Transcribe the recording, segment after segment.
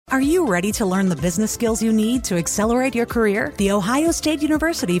Are you ready to learn the business skills you need to accelerate your career? The Ohio State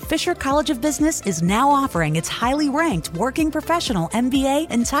University Fisher College of Business is now offering its highly ranked Working Professional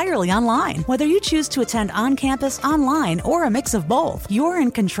MBA entirely online. Whether you choose to attend on campus, online, or a mix of both, you're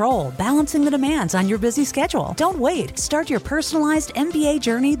in control, balancing the demands on your busy schedule. Don't wait. Start your personalized MBA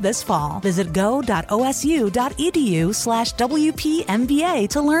journey this fall. Visit go.osu.edu/WPMBA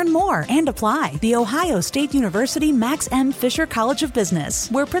to learn more and apply. The Ohio State University Max M. Fisher College of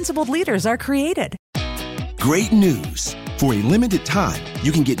Business, where principled leaders are created. Great news. For a limited time,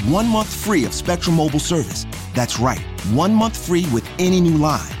 you can get 1 month free of Spectrum Mobile service. That's right, 1 month free with any new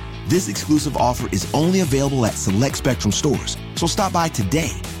line. This exclusive offer is only available at select Spectrum stores, so stop by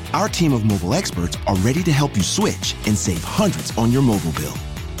today. Our team of mobile experts are ready to help you switch and save hundreds on your mobile bill.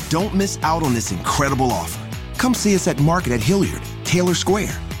 Don't miss out on this incredible offer. Come see us at Market at Hilliard, Taylor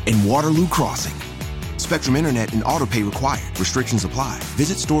Square, and Waterloo Crossing. Spectrum Internet and autopay required. Restrictions apply.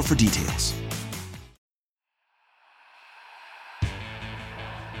 Visit store for details.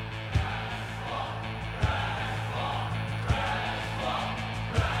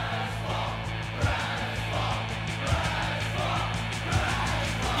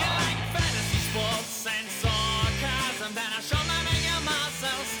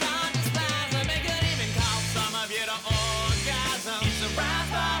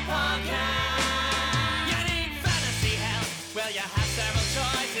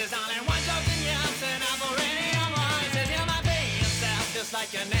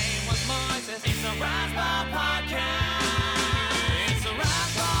 Your name was Moises. It's a Razzball Podcast. It's a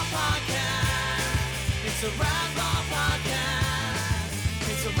Razzball Podcast. It's a Razzball Podcast.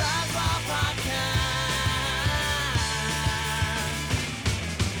 It's a Razzball Podcast.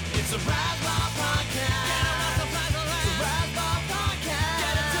 It's a Razzball Podcast. Get a Razzball Podcast. It's a Razzball Podcast.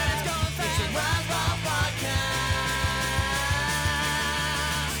 Get it till it's going fast. It's a Razzball Podcast.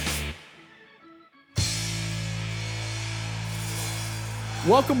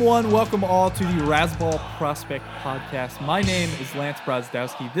 Welcome one, welcome all to the Razzball Prospect Podcast. My name is Lance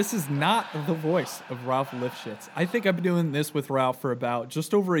Brazdowski. This is not the voice of Ralph Lifshitz. I think I've been doing this with Ralph for about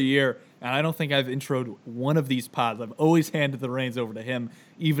just over a year, and I don't think I've introed one of these pods. I've always handed the reins over to him,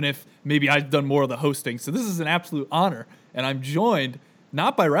 even if maybe I've done more of the hosting. So this is an absolute honor, and I'm joined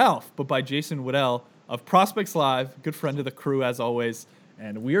not by Ralph, but by Jason Woodell of Prospects Live, good friend of the crew as always.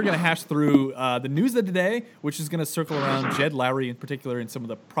 And we are going to hash through the news of the day, which is going to circle around Jed Lowry in particular and some of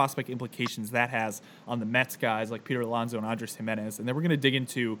the prospect implications that has on the Mets guys like Peter Alonso and Andres Jimenez. And then we're going to dig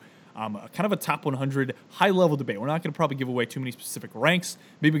into kind of a top 100 high-level debate. We're not going to probably give away too many specific ranks,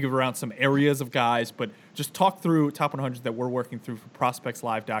 maybe give around some areas of guys, but just talk through top 100 that we're working through for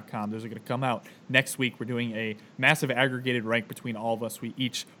prospectslive.com. Those are going to come out next week. We're doing a massive aggregated rank between all of us. We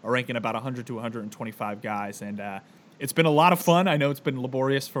each are ranking about 100 to 125 guys, and it's been a lot of fun. I know it's been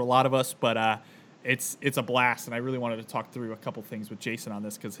laborious for a lot of us, but it's a blast, and I really wanted to talk through a couple things with Jason on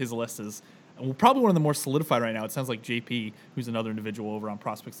this because his list is probably one of the more solidified right now. It sounds like JP, who's another individual over on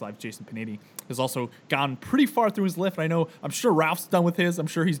Prospects Live, Jason Panini, has also gone pretty far through his list. I'm sure Ralph's done with his. I'm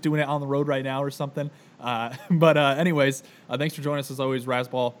sure he's doing it on the road right now or something. Anyways, thanks for joining us as always.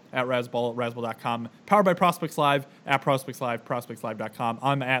 Razzball at Razzball, Razzball.com. Powered by Prospects Live at Prospects Live, ProspectsLive.com.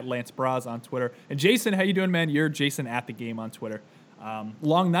 I'm at Lance Braz on Twitter. And Jason, how you doing, man? You're Jason at the game on Twitter.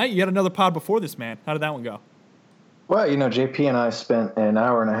 Long night. You had another pod before this, man. How did that one go? Well, JP and I spent an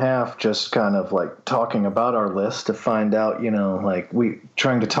hour and a half just kind of like talking about our list to find out, we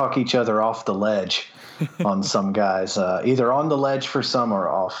trying to talk each other off the ledge on some guys, either on the ledge for some or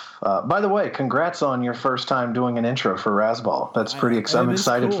off. By the way, congrats on your first time doing an intro for Razzball. That's pretty exciting. I'm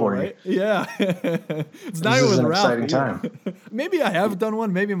excited for right? you. Yeah. It's not this is with an Ralph. Exciting time. Maybe I have done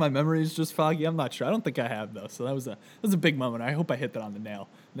one. Maybe my memory is just foggy. I'm not sure. I don't think I have, though. So that was a big moment. I hope I hit that on the nail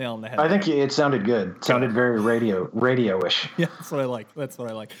on the head. I think it sounded good. It sounded very radio-ish. Yeah, that's what I like. Let's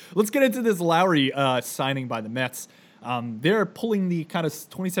get into this Lowry signing by the Mets. They're pulling the kind of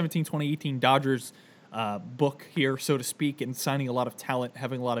 2017-2018 Dodgers book here, so to speak, and signing a lot of talent,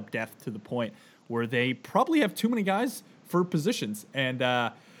 having a lot of depth to the point where they probably have too many guys for positions. And,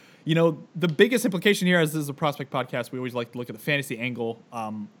 the biggest implication here, as this is a prospect podcast, we always like to look at the fantasy angle.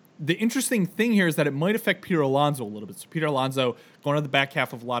 The interesting thing here is that it might affect Peter Alonso a little bit. So Peter Alonso going to the back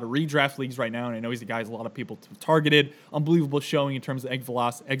half of a lot of redraft leagues right now, and I know he's a guy a lot of people targeted. Unbelievable showing in terms of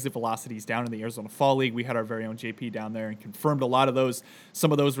exit velocities down in the Arizona Fall League. We had our very own JP down there and confirmed a lot of those.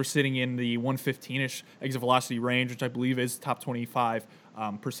 Some of those were sitting in the 115-ish exit velocity range, which I believe is top 25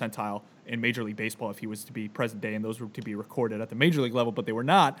 percentile in Major League Baseball if he was to be present day, and those were to be recorded at the Major League level, but they were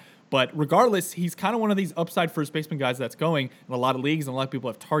not. But regardless, he's kind of one of these upside first baseman guys that's going in a lot of leagues and a lot of people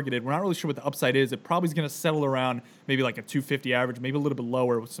have targeted. We're not really sure what the upside is. It probably is going to settle around maybe like a 250 average, maybe a little bit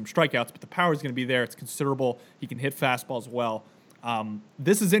lower with some strikeouts, but the power is going to be there. It's considerable. He can hit fastballs well.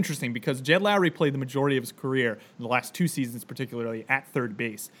 This is interesting because Jed Lowrie played the majority of his career in the last 2 seasons, particularly at third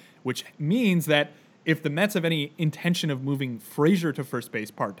base, which means that if the Mets have any intention of moving Frazier to first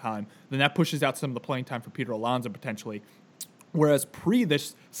base part-time, then that pushes out some of the playing time for Peter Alonso potentially. Whereas pre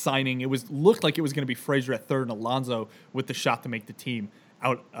this signing, looked like it was going to be Frazier at third and Alonso with the shot to make the team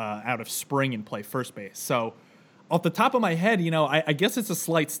out of spring and play first base. So off the top of my head, I guess it's a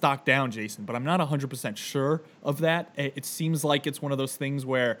slight stock down, Jason, but I'm not 100% sure of that. It seems like it's one of those things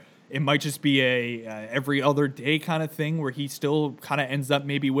where it might just be a every other day kind of thing where he still kind of ends up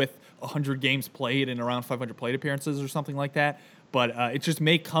maybe with 100 games played and around 500 plate appearances or something like that. But it just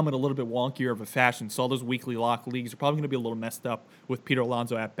may come in a little bit wonkier of a fashion. So all those weekly lock leagues are probably going to be a little messed up with Peter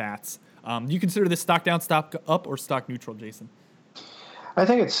Alonso at bats. Do you consider this stock down, stock up, or stock neutral, Jason? I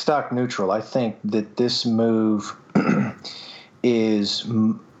think it's stock neutral. I think that this move has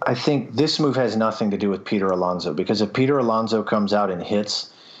nothing to do with Peter Alonso, because if Peter Alonso comes out and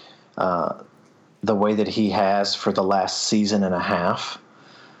hits the way that he has for the last season and a half,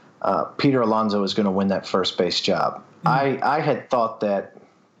 Peter Alonso is going to win that first base job. Mm-hmm. I had thought that,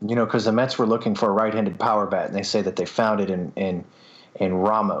 because the Mets were looking for a right-handed power bat, and they say that they found it in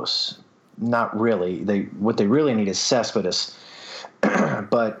Ramos. Not really. What they really need is Cespedes.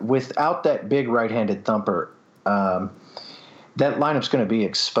 But without that big right-handed thumper, that lineup's going to be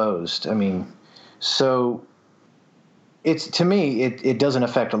exposed. I mean, so to me, it doesn't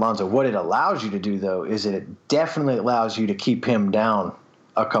affect Alonso. What it allows you to do, though, is it definitely allows you to keep him down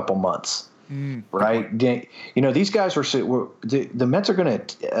a couple months, right? These guys the Mets are going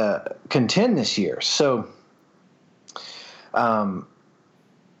to contend this year. So,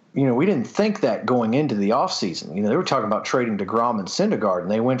 we didn't think that going into the offseason. They were talking about trading DeGrom and Syndergaard,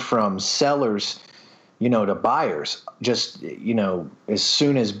 and they went from sellers, to buyers just, as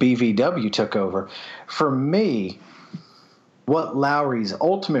soon as BVW took over. For me, what Lowry's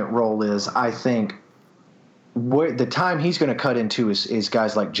ultimate role is, I think, the time he's going to cut into is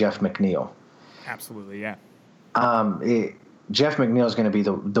guys like Jeff McNeil. Absolutely, yeah. Jeff McNeil is going to be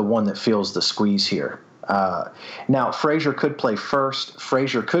the one that feels the squeeze here. Now, Frazier could play first.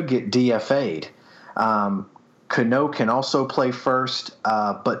 Frazier could get DFA'd. Cano can also play first.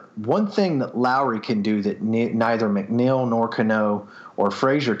 But one thing that Lowry can do that neither McNeil nor Cano or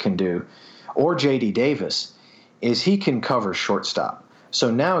Frazier can do, or J.D. Davis, is he can cover shortstop. So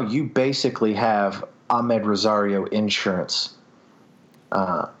now you basically have Ahmed Rosario insurance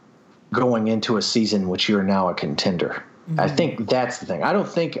going into a season which you're now a contender. Mm-hmm. I think that's the thing.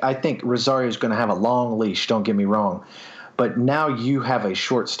 I think Rosario is going to have a long leash, don't get me wrong. But now you have a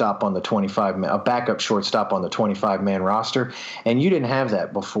shortstop on the 25-man, a backup shortstop on the 25-man roster, and you didn't have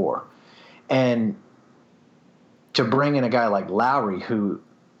that before. And to bring in a guy like Lowry, who,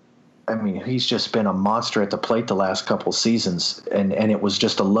 he's just been a monster at the plate the last couple seasons, and it was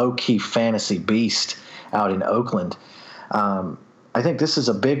just a low-key fantasy beast out in Oakland. I think this is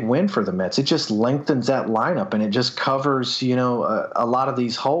a big win for the Mets. It just lengthens that lineup, and it just covers, a lot of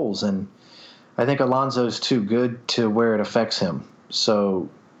these holes. And I think Alonso's too good to where it affects him. So,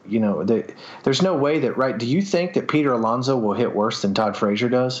 there's no way that, right? Do you think that Peter Alonso will hit worse than Todd Frazier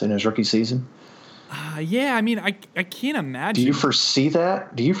does in his rookie season? Yeah, I can't imagine. Do you foresee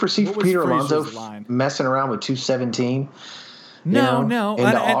that? Do you foresee Peter Alonso messing around with 217? No.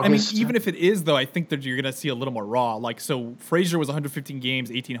 Even if it is, though, I think that you're going to see a little more raw. So Frazier was 115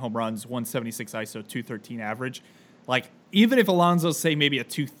 games, 18 home runs, 176 ISO, 213 average. Even if Alonso's, say, maybe a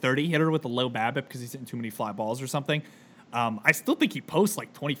 230 hitter with a low BABIP because he's hitting too many fly balls or something, I still think he posts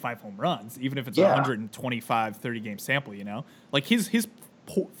 25 home runs, even if it's a 125, 30-game sample, his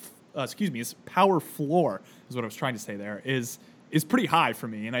power floor is what I was trying to say there, is pretty high for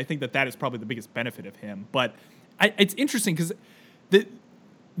me, and I think that is probably the biggest benefit of him. But it's interesting because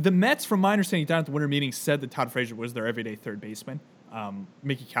the Mets, from my understanding down at the winter meeting, said that Todd Frazier was their everyday third baseman.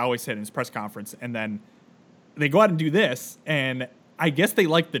 Mickey Callaway said in his press conference, and then they go out and do this, and I guess they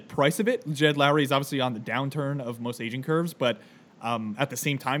like the price of it. Jed Lowrie is obviously on the downturn of most aging curves, but at the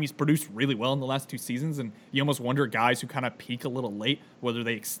same time, he's produced really well in the last 2 seasons, and you almost wonder guys who kind of peak a little late, whether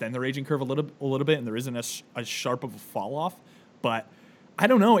they extend their aging curve a little bit and there isn't as sharp of a fall off. But I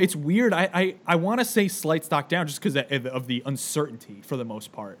don't know. It's weird. I want to say slight stock down just because of the uncertainty for the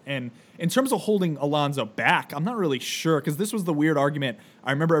most part. And in terms of holding Alonso back, I'm not really sure because this was the weird argument.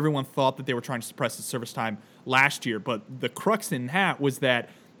 I remember everyone thought that they were trying to suppress his service time last year, but the crux in that was that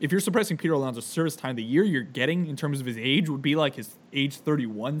if you're suppressing Peter Alonso's service time, the year you're getting in terms of his age would be like his age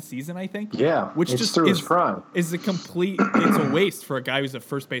 31 season, I think. Yeah, which it's just through his prime. Is it's a waste for a guy who's a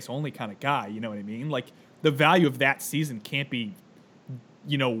first base only kind of guy. You know what I mean? Like the value of that season can't be,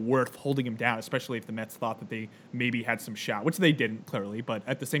 worth holding him down, especially if the Mets thought that they maybe had some shot, which they didn't clearly. But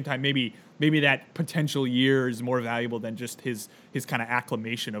at the same time, maybe that potential year is more valuable than just his kind of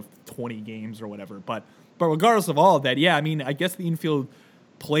acclimation of 20 games or whatever. But regardless of all of that, yeah, I mean, I guess the infield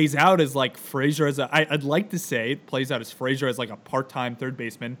plays out as like Frazier I'd like to say it plays out as Frazier as like a part-time third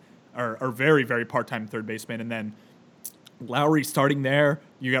baseman or very, very part-time third baseman. And then Lowry starting there.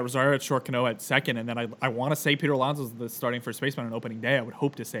 You got Rosario at short, Cano at second. And then I want to say Peter Alonso's the starting first baseman on opening day. I would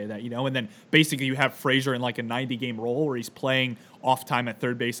hope to say that, And then basically you have Frazier in like a 90-game role where he's playing off time at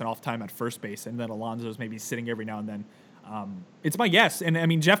third base and off time at first base. And then Alonso's maybe sitting every now and then. It's my guess. And I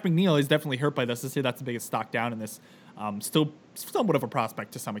mean, Jeff McNeil is definitely hurt by this. Let's say that's the biggest stock down in this. Still somewhat of a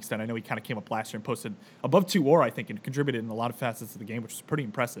prospect to some extent. I know he kind of came up last year and posted above 2 WAR, I think, and contributed in a lot of facets of the game, which was pretty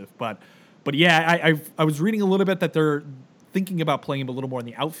impressive. But yeah, I was reading a little bit that they're thinking about playing him a little more in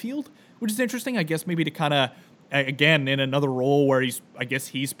the outfield, which is interesting. I guess maybe to kind of, again, in another role where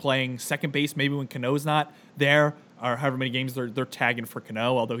he's playing second base, maybe when Cano's not there, or however many games they're tagging for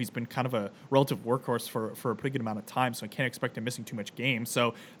Cano, although he's been kind of a relative workhorse for a pretty good amount of time, so I can't expect him missing too much games.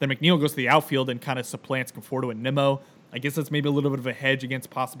 So then McNeil goes to the outfield and kind of supplants Conforto and Nimmo. I guess that's maybe a little bit of a hedge against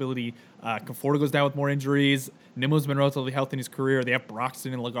possibility. Conforto goes down with more injuries. Nimmo's been relatively healthy in his career. They have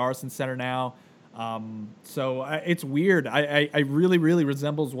Broxton and Lagares in center now. So it's weird. I really, really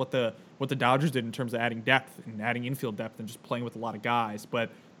resembles what the Dodgers did in terms of adding depth and adding infield depth and just playing with a lot of guys. But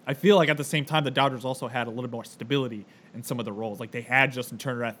I feel like at the same time, the Dodgers also had a little more stability in some of the roles. Like they had Justin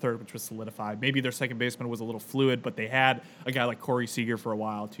Turner at third, which was solidified. Maybe their second baseman was a little fluid, but they had a guy like Corey Seager for a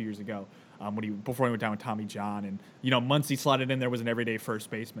while 2 years ago before he went down with Tommy John. And, Muncy slotted in there was an everyday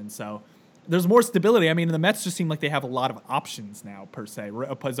first baseman. So there's more stability. I mean, the Mets just seem like they have a lot of options now, per se,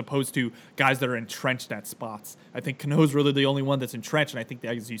 as opposed to guys that are entrenched at spots. I think Cano's really the only one that's entrenched, and I think,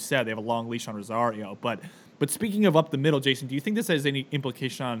 as you said, they have a long leash on Rosario. But speaking of up the middle, Jason, do you think this has any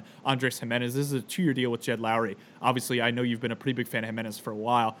implication on Andres Gimenez? This is a 2-year deal with Jed Lowry. Obviously, I know you've been a pretty big fan of Gimenez for a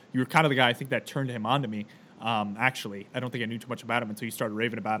while. You were kind of the guy, I think, that turned him on to me. Actually, I don't think I knew too much about him until you started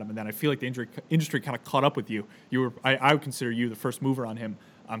raving about him, and then I feel like the industry kind of caught up with you. I would consider you the first mover on him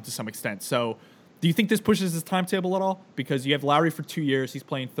to some extent. So do you think this pushes his timetable at all? Because you have Lowry for 2 years. He's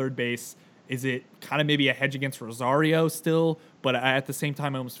playing third base. Is it kind of maybe a hedge against Rosario still? But at the same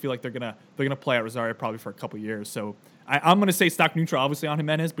time, I almost feel like they're gonna play out Rosario probably for a couple years. So I'm gonna say stock neutral, obviously, on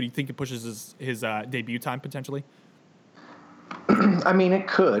Gimenez. But you think it pushes his debut time potentially? I mean, it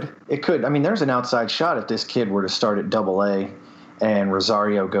could. I mean, there's an outside shot if this kid were to start at Double-A and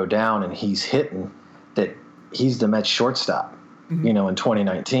Rosario go down and he's hitting, that he's the Mets shortstop, in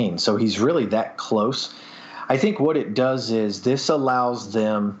 2019. So he's really that close. I think what it does is this allows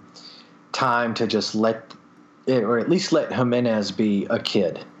them time to just let Gimenez be a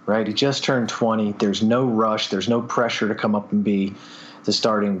kid, right? He just turned 20. There's no rush. There's no pressure to come up and be the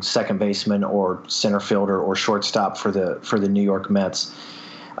starting second baseman or center fielder or shortstop for the New York Mets.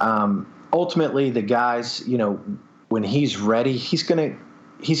 Ultimately, the guys, when he's ready, he's gonna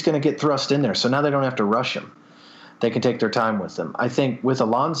get thrust in there. So now they don't have to rush him. They can take their time with him. I think with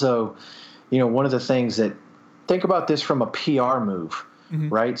Alonso, one of the things that, think about this from a PR move,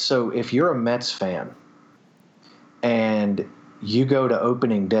 right? So if you're a Mets fan and you go to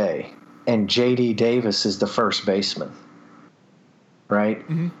opening day and J.D. Davis is the first baseman, right?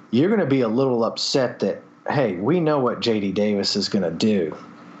 You're going to be a little upset that, hey, we know what J.D. Davis is going to do.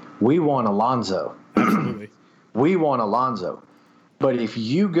 We want Alonso. Absolutely. We want Alonso. But if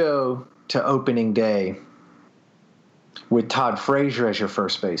you go to opening day with Todd Frazier as your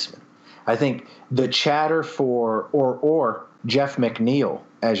first baseman, I think the chatter for or Jeff McNeil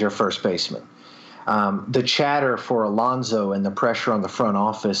as your first baseman, the chatter for Alonso and the pressure on the front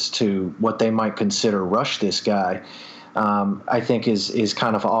office to what they might consider rush this guy, I think is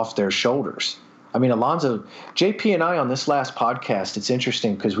kind of off their shoulders. I mean, Alonso, JP and I on this last podcast, it's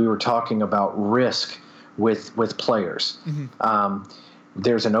interesting because we were talking about risk with players.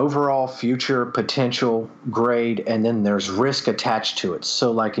 There's an overall future potential grade, and then there's risk attached to it.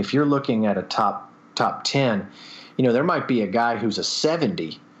 So, like, if you're looking at a top 10, there might be a guy who's a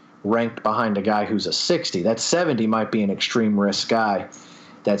 70 ranked behind a guy who's a 60. That 70 might be an extreme risk guy.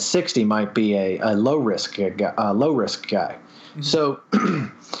 That 60 might be a low risk guy. So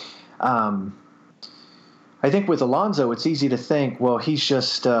I think with Alonso, it's easy to think, well, he's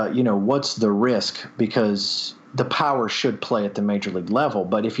just, what's the risk? Because the power should play at the major league level.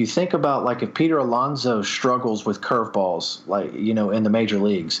 But if you think about, like, if Peter Alonso struggles with curveballs, like, in the major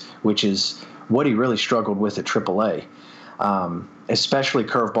leagues, which is what he really struggled with at AAA, especially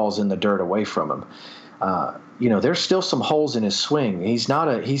curveballs in the dirt away from him, there's still some holes in his swing. He's not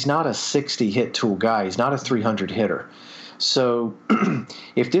a 60 hit tool guy. He's not a 300 hitter. So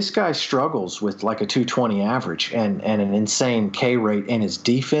if this guy struggles with like a 220 average and an insane K rate and his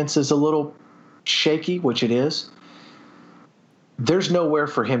defense is a little shaky, which it is, there's nowhere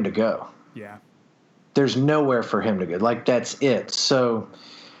for him to go. Yeah. There's nowhere for him to go. Like, that's it. So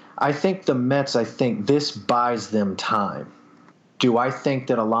I think the Mets, this buys them time. Do I think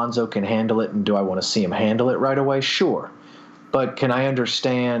that Alonso can handle it, and do I want to see him handle it right away? Sure. But can I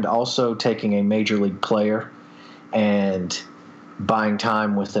understand also taking a major league player and buying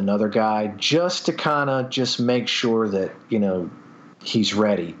time with another guy just to kind of just make sure that, he's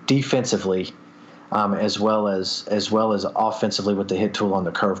ready defensively, as well as offensively with the hit tool on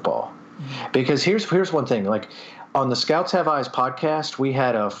the curveball. Because here's one thing, like on the Scouts Have Eyes podcast, we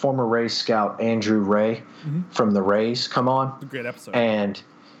had a former Rays scout, Andrew Ray from the Rays, come on. A great episode. And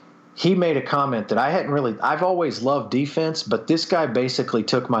he made a comment that I've always loved defense, but this guy basically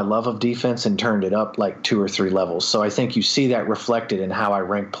took my love of defense and turned it up like 2 or 3 levels. So I think you see that reflected in how I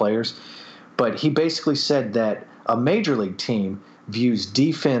rank players. But he basically said that a major league team views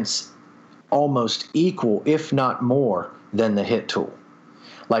defense almost equal, if not more, than the hit tool.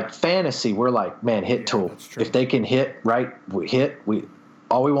 Like fantasy, we're like, man, hit tool. If they can hit, right, we hit.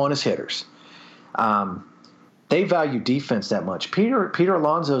 All we want is hitters. They value defense that much. Peter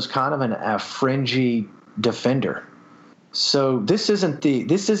Alonso is kind of a fringy defender. So this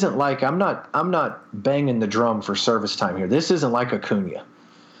isn't like I'm not banging the drum for service time here. This isn't like Acuna.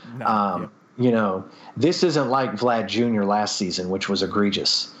 This isn't like Vlad Jr. last season, which was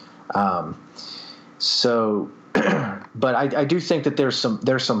egregious. But I do think that there's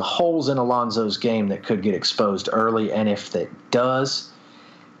some holes in Alonso's game that could get exposed early, and if that does,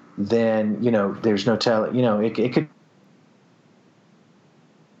 then there's no telling. It could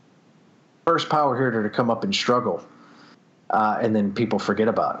first power hitter to come up and struggle, and then people forget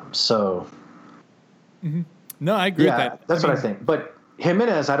about him. So, no, I agree with that. That's what I think. But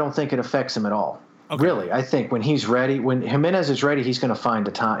Jimenez, I don't think it affects him at all. Okay. Really, I think when he's ready, when Jimenez is ready, he's going to find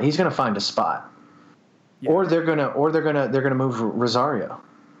a time. He's going to find a spot. Yeah. Or they're gonna move Rosario.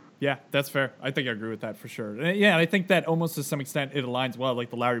 Yeah, that's fair. I think I agree with that for sure. And I think that almost to some extent it aligns well. Like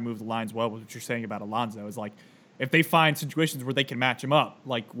the Lowry move aligns well with what you're saying about Alonso. Is like if they find situations where they can match him up,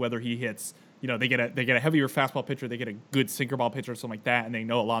 like whether he hits, they get a heavier fastball pitcher, they get a good sinker ball pitcher or something like that, and they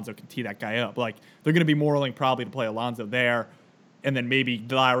know Alonso can tee that guy up. Like they're going to be more willing probably to play Alonso there, and then maybe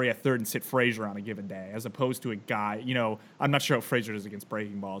Lowry at third and sit Frazier on a given day, as opposed to a guy, I'm not sure how Frazier is against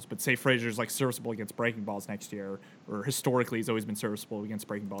breaking balls, but say Frazier's like serviceable against breaking balls next year, or historically he's always been serviceable against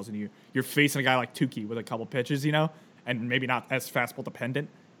breaking balls, and you're facing a guy like Tukey with a couple pitches, and maybe not as fastball dependent,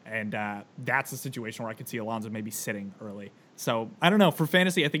 and that's a situation where I could see Alonso maybe sitting early. So I don't know. For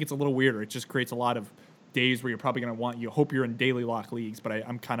fantasy, I think it's a little weirder. It just creates a lot of days where you're probably going to hope you're in daily lock leagues, but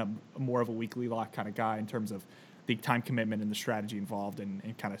I'm kind of more of a weekly lock kind of guy in terms of the time commitment and the strategy involved and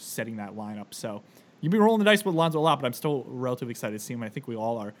kind of setting that lineup. So you've been rolling the dice with Alonso a lot, but I'm still relatively excited to see him. I think we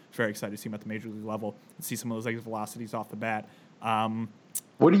all are very excited to see him at the major league level and see some of those exit velocities off the bat.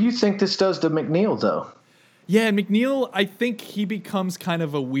 What do you think this does to McNeil, though? Yeah, McNeil, I think he becomes kind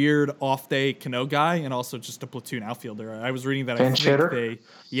of a weird off-day Cano guy and also just a platoon outfielder. I was reading that. Pinch hitter?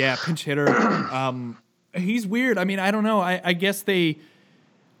 Pinch hitter. He's weird. I mean, I don't know. I guess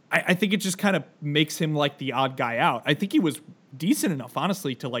I think it just kind of makes him like the odd guy out. I think he was decent enough,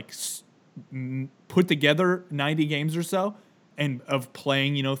 honestly, to like put together 90 games or so and of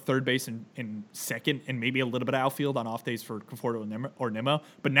playing, third base and second and maybe a little bit of outfield on off days for Conforto or Nimmo.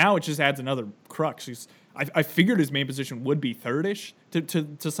 But now it just adds another crux. I figured his main position would be third-ish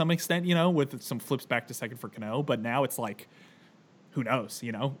to some extent, with some flips back to second for Cano. But now it's like, who knows,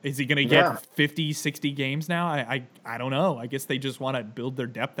 Is he going to get 50, 60 games now? I don't know. I guess they just want to build their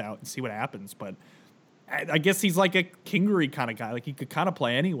depth out and see what happens. But I guess he's like a Kingery kind of guy. Like he could kind of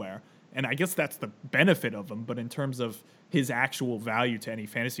play anywhere. And I guess that's the benefit of him. But in terms of his actual value to any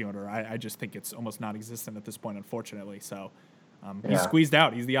fantasy owner, I just think it's almost non-existent at this point, unfortunately. So he's squeezed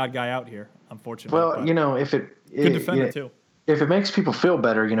out. He's the odd guy out here, unfortunately. Well, if it good defender too. If it makes people feel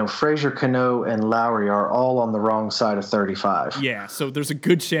better, Frazier, Cano, and Lowry are all on the wrong side of 35. Yeah, so there's a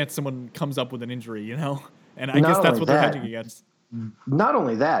good chance someone comes up with an injury, and I guess that's what they're hedging against. not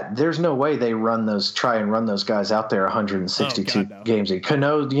only that, there's no way they try and run those guys out there 162 games.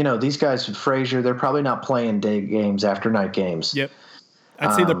 Cano, these guys with Frazier, they're probably not playing day games after night games. Yep.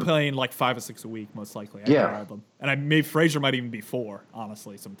 I'd say they're playing like 5 or 6 a week, most likely. Them. And maybe Frazier might even be 4,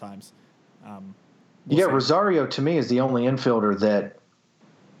 honestly, sometimes. Rosario to me is the only infielder that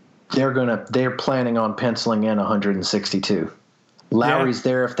they're planning on penciling in 162. Lowry's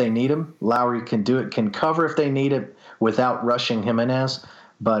there if they need him. Lowry can do it, can cover if they need it without rushing Jimenez.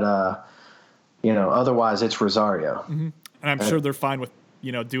 But, otherwise it's Rosario. Mm-hmm. And I'm sure they're fine with,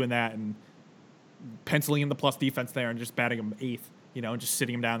 doing that and penciling in the plus defense there and just batting him 8th, and just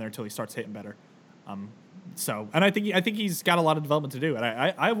sitting him down there until he starts hitting better. And I think he's got a lot of development to do. And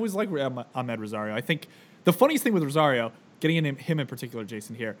I always like Ahmed Rosario. I think the funniest thing with Rosario, getting into him in particular,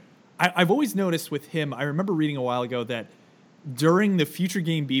 Jason, here, I've always noticed with him, I remember reading a while ago that during the future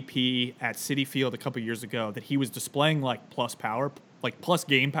game BP at Citi Field a couple years ago, that he was displaying like plus power, like plus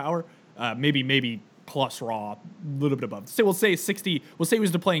game power, maybe plus raw, a little bit above. So we'll say 60. We'll say he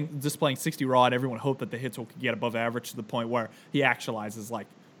was displaying 60 raw, and everyone hoped that the hits will get above average to the point where he actualizes like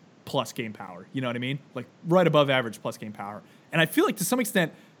plus game power. You know what I mean? Like right above average plus game power. And I feel like to some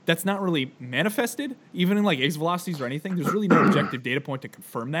extent that's not really manifested, even in like ace velocities or anything. There's really no objective data point to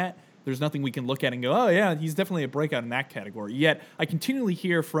confirm that. There's nothing we can look at and go, oh, yeah, he's definitely a breakout in that category. Yet I continually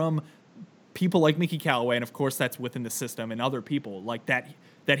hear from people like Mickey Callaway, and of course that's within the system, and other people like that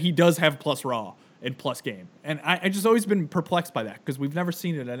he does have plus raw and plus game. And I just always been perplexed by that because we've never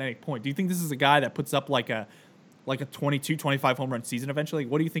seen it at any point. Do you think this is a guy that puts up like a 22, 25 home run season eventually?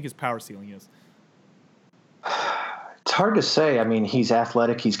 What do you think his power ceiling is? It's hard to say. I mean, he's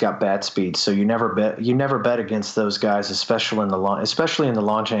athletic. He's got bat speed, so you never bet against those guys, especially in the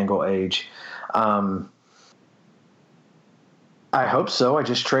launch angle age. I hope so. I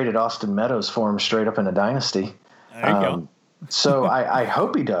just traded Austin Meadows for him straight up in a dynasty. There you go. So I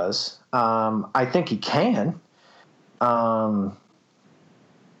hope he does. I think he can. But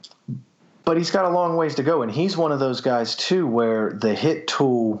he's got a long ways to go, and he's one of those guys too where the hit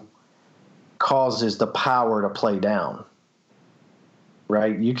tool causes the power to play down,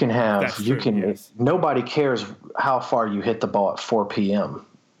 right? Yes. Nobody cares how far you hit the ball at 4 p.m.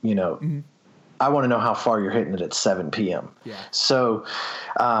 I want to know how far you're hitting it at 7 p.m. Yeah. So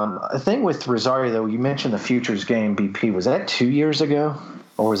the thing with Rosario, though, you mentioned the futures game BP. Was that 2 years ago?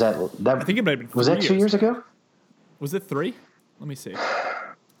 Or was that I think it might have been 3 was that 2 years ago? Was it 3? Let me see.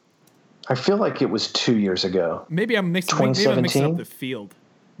 I feel like it was 2 years ago. Maybe I'm mixing up the field.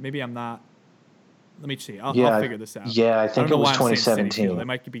 Maybe I'm not. Let me see. I'll figure this out. Yeah, I think it was 2017. I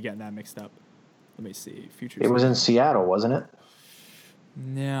might be getting that mixed up. Let me see. Futures. It was in Seattle, wasn't it?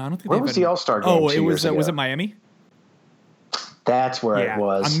 No, I don't think. Where was the All-Star game? Was it Miami? That's where it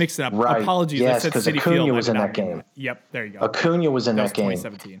was. I'm mixing up. Right. Apologies. Yes, because Acuna was in that game. Yep, there you go. Acuna was in that game.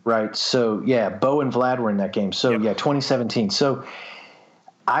 2017. Right. So, Bo and Vlad were in that game. So, 2017. So,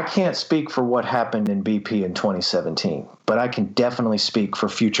 I can't speak for what happened in BP in 2017, but I can definitely speak for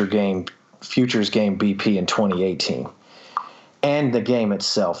futures game BP in 2018 and the game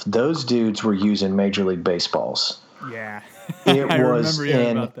itself. Those dudes were using Major League Baseballs. Yeah. It I was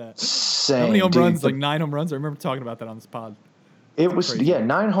remember about that. Insane. How many home runs? Like 9 home runs? I remember talking about that on this pod. It was crazy.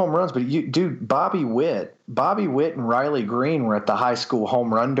 9 home runs, but Bobby Witt and Riley Green were at the high school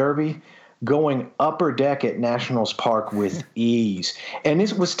home run derby going upper deck at Nationals Park with ease. And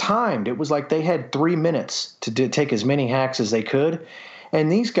it was timed. It was like they had 3 minutes to take as many hacks as they could.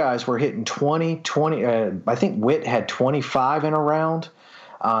 And these guys were hitting 20. I think Witt had 25 in a round.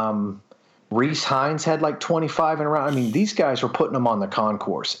 Reese Hines had like 25 in a round. I mean, these guys were putting them on the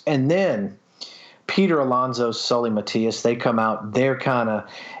concourse. And then Peter Alonso, Sully Matias, they come out. They're kind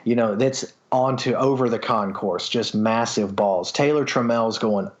of, that's onto over the concourse, just massive balls. Taylor Trammell's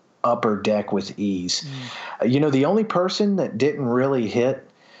going upper deck with ease. The only person that didn't really hit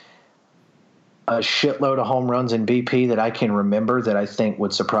a shitload of home runs in BP that I can remember that I think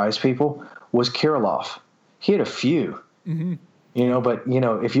would surprise people was Kirilloff. He had a few. Mm-hmm. But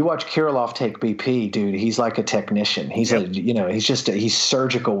if you watch Kirilloff take BP, dude, he's like a technician. He's he's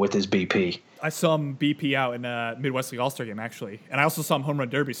surgical with his BP. I saw him BP out in a Midwest League All-Star game, actually. And I also saw him home run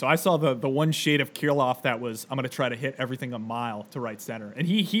derby. So I saw the one shade of Kirilloff that was, I'm going to try to hit everything a mile to right center. And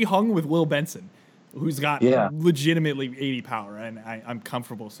he hung with Will Benson, who's got legitimately 80 power. And I'm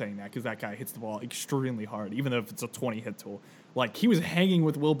comfortable saying that because that guy hits the ball extremely hard, even though if it's a 20 hit tool. Like, he was hanging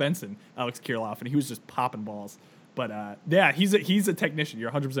with Will Benson, Alex Kirilloff, and he was just popping balls. But, he's a technician.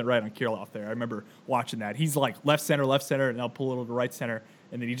 You're 100% right on Kirilloff there. I remember watching that. He's like left center, and I'll pull a little to right center.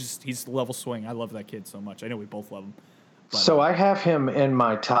 And then he's level swing. I love that kid so much. I know we both love him. But, so I have him in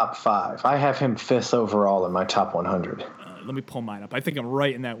my top 5. I have him 5th overall in my top 100. Let me pull mine up. I think I'm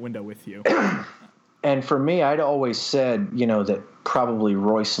right in that window with you. And for me, I'd always said, that probably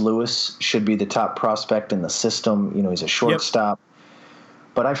Royce Lewis should be the top prospect in the system. He's a shortstop. Yep.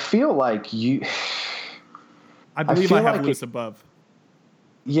 But I feel like I believe I have Lewis above.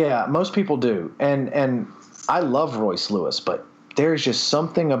 Yeah, most people do. And I love Royce Lewis, but there's just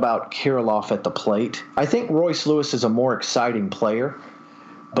something about Kirilloff at the plate. I think Royce Lewis is a more exciting player,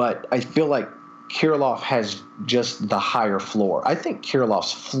 but I feel like Kirilloff has just the higher floor. I think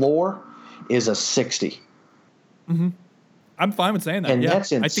Kirilloff's floor is a 60. Mm-hmm. I'm fine with saying that. And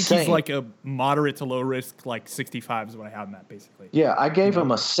that's insane. I think he's like a moderate to low risk, like 65 is what I have him at, basically. Yeah, I gave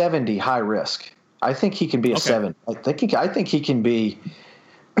him a 70 high risk. I think he can be a 7. I think he can be.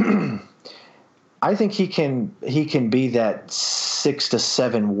 I think he can be that 6 to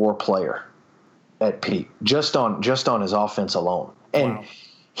 7 WAR player at peak just on his offense alone. And wow.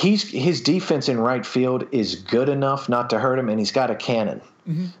 His defense in right field is good enough not to hurt him, and he's got a cannon.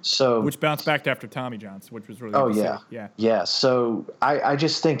 Mm-hmm. So which bounced back after Tommy John's, which was really good. Yeah. So I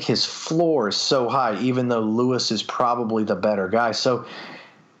just think his floor is so high, even though Lewis is probably the better guy. So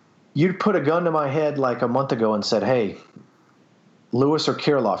you'd put a gun to my head like a month ago and said, "Hey, Lewis or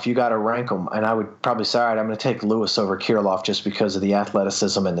Kirilloff, you got to rank them," and I would probably say, "All right, I'm going to take Lewis over Kirilloff just because of the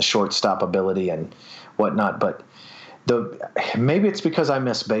athleticism and the shortstop ability and whatnot." But maybe it's because I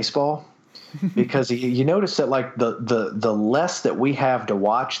miss baseball. Because you notice that like the less that we have to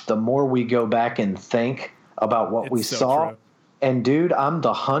watch, the more we go back and think about what we saw. True. And dude, I'm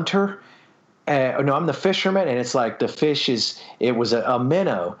the hunter. I'm the fisherman, and it's like the fish it was a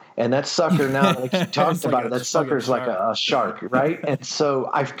minnow, and that sucker now, like you talked about it, that sucker's like a shark, right? And so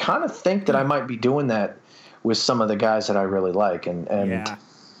I kind of think that I might be doing that with some of the guys that I really like, and yeah.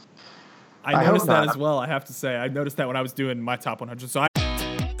 I noticed that as well. I have to say, I noticed that when I was doing my top 100. So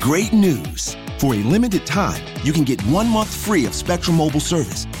Great news! For a limited time, you can get 1 month free of Spectrum Mobile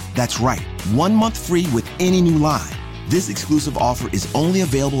service. That's right, 1 month free with any new line. This exclusive offer is only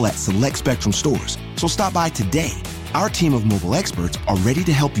available at select Spectrum stores, so stop by today. Our team of mobile experts are ready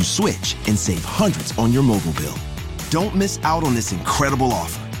to help you switch and save hundreds on your mobile bill. Don't miss out on this incredible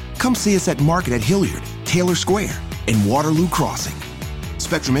offer. Come see us at Market at Hilliard, Taylor Square, and Waterloo Crossing.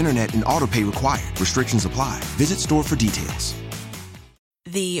 Spectrum Internet and autopay required. Restrictions apply. Visit store for details.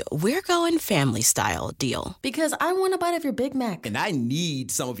 The We're Going Family Style deal. Because I want a bite of your Big Mac. And I need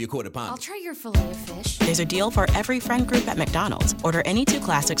some of your Quarter Pounder. I'll try your Filet-O-Fish. There's a deal for every friend group at McDonald's. Order any 2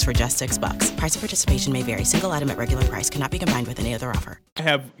 classics for just $6. Price of participation may vary. Single item at regular price cannot be combined with any other offer. I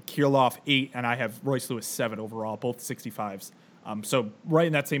have Kirilloff 8, and I have Royce Lewis 7 overall, both 65s. So right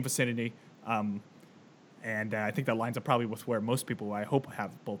in that same vicinity. And I think that lines up probably with where most people, I hope,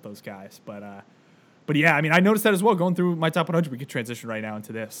 have both those guys. But yeah, I mean, I noticed that as well. Going through my top 100, we could transition right now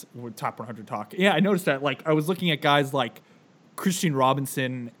into this top 100 talk. Yeah, I noticed that. Like, I was looking at guys like Cristian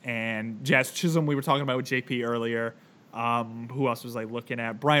Robinson and Jazz Chisholm. We were talking about with JP earlier. Who else was I looking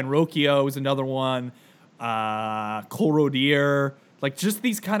at? Brian Rocchio is another one. Cole Rodier. Like, just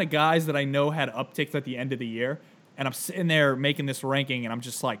these kind of guys that I know had upticks at the end of the year. And I'm sitting there making this ranking, and I'm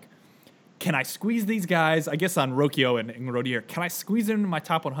just like, can I squeeze these guys? I guess on Rocchio and Rodier, can I squeeze them into my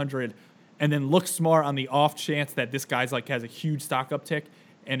top 100? And then look smart on the off chance that this guy's like has a huge stock uptick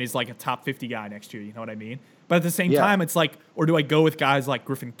and is like a top 50 guy next year. You know what I mean? But at the same time, it's like, or do I go with guys like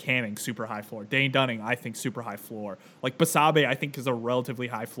Griffin Canning, super high floor? Dane Dunning, I think super high floor. Like Basabe, I think is a relatively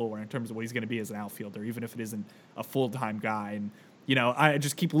high floor in terms of what he's going to be as an outfielder, even if it isn't a full-time guy. And, I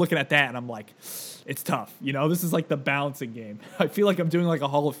just keep looking at that and I'm like, it's tough. This is like the balancing game. I feel like I'm doing like a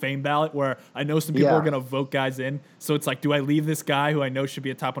Hall of Fame ballot where I know some people are going to vote guys in. So it's like, do I leave this guy who I know should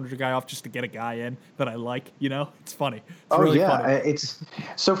be a top 100 guy off just to get a guy in that I like? It's funny. It's really funny.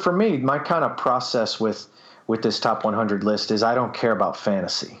 So for me, my kind of process with this top 100 list is I don't care about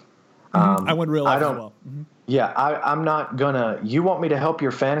fantasy. I went real life as well. Mm-hmm. Yeah, I'm not gonna. You want me to help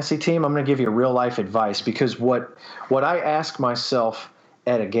your fantasy team? I'm gonna give you real life advice because what I ask myself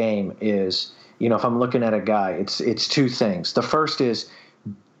at a game is, if I'm looking at a guy, it's 2 things. The first is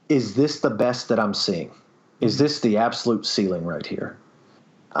this the best that I'm seeing? Is this the absolute ceiling right here?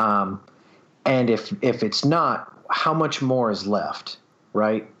 And if it's not, how much more is left,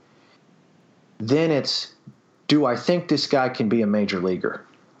 right? Then it's, do I think this guy can be a major leaguer?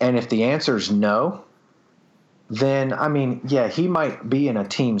 And if the answer is no, then, he might be in a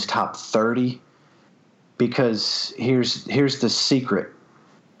team's top 30 because here's the secret.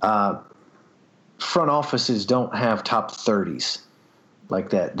 Front offices don't have top 30s like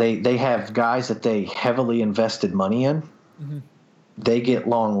that. They have guys that they heavily invested money in. Mm-hmm. They get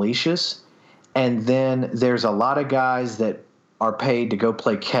long leashes. And then there's a lot of guys that are paid to go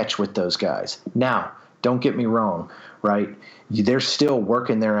play catch with those guys. Now, Don't get me wrong, right? They're still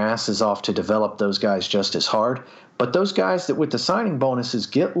working their asses off to develop those guys just as hard. But those guys that with the signing bonuses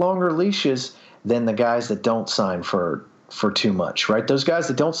get longer leashes than the guys that don't sign for too much, right? Those guys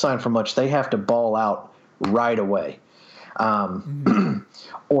that don't sign for much, they have to ball out right away,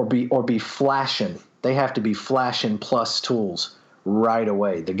 or be flashing. They have to be flashing plus tools right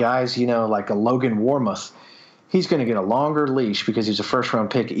away. The guys, like a Logan Warmoth, he's going to get a longer leash because he's a first-round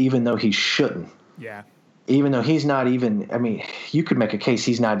pick, even though he shouldn't. Yeah. Even though he's not even – I mean, you could make a case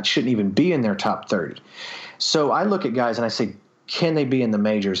shouldn't even be in their top 30. So I look at guys and I say, can they be in the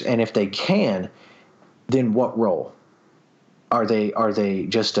majors? And if they can, then what role? Are they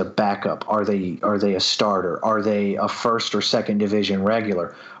just a backup? Are they a starter? Are they a first or second division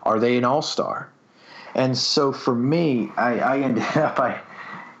regular? Are they an all-star? And so for me, I ended up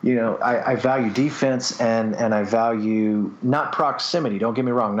I value defense and I value not proximity. Don't get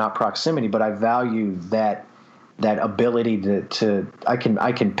me wrong, not proximity, but I value that ability to I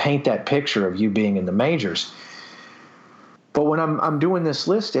can paint that picture of you being in the majors. But when I'm doing this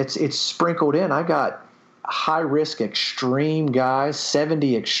list, it's sprinkled in. I got high risk extreme guys,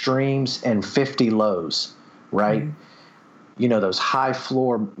 70 extremes and 50 lows, right? Mm-hmm. Those high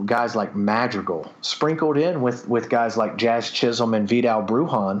floor guys like Madrigal sprinkled in with guys like Jazz Chisholm and Vidal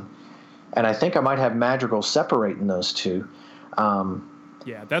Brujan. And I think I might have Madrigal separating those two.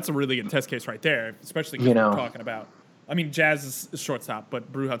 Yeah, that's a really good test case right there, especially because we're talking about, Jazz is shortstop,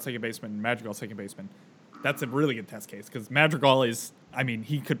 but Brujan's second baseman, Madrigal's second baseman. That's a really good test case because Madrigal is,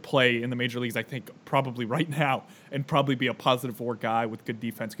 he could play in the major leagues, I think, probably right now and probably be a positive WAR guy with good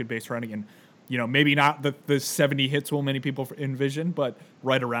defense, good base running, and, maybe not the 70 hits will many people envision, but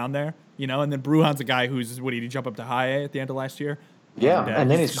right around there, and then Brujan's a guy who's, did he jump up to high A at the end of last year? Yeah, and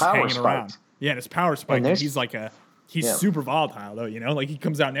then his power spiked. Yeah, and his power spiked, and he's super volatile, though, he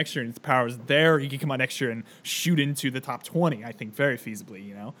comes out next year and his power's there. He can come out next year and shoot into the top 20, I think, very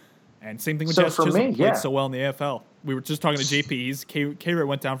feasibly, And same thing with Jazz Chisholm. Played so well in the AFL. We were just talking to JP. His K rate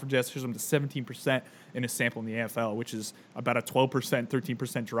went down for Jazz Chisholm to 17% in his sample in the AFL, which is about a 12%,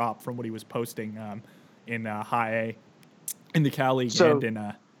 13% drop from what he was posting in High A, in the Cal League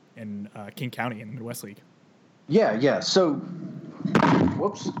and in King County in the Midwest League. Yeah. So,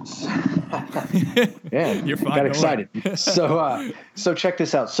 whoops. Yeah, you're fine. Got excited. So check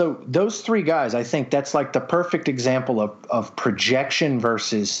this out. So those three guys, I think that's like the perfect example of projection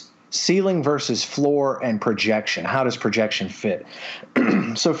versus ceiling versus floor and projection. How does projection fit?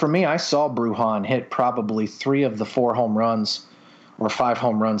 So for me, I saw Brujan hit probably 3 of the 4 home runs or 5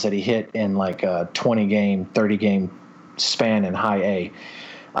 home runs that he hit in like a 20-game, 30-game span in High A.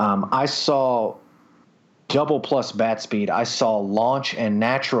 I saw double plus bat speed. I saw launch and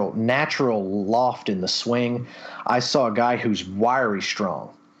natural loft in the swing. I saw a guy who's wiry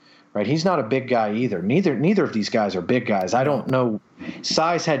strong. Right, he's not a big guy either. Neither of these guys are big guys. I don't know.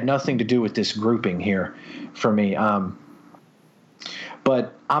 Size had nothing to do with this grouping here for me.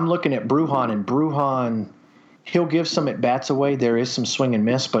 But I'm looking at Brujan, and Brujan, he'll give some at-bats away. There is some swing and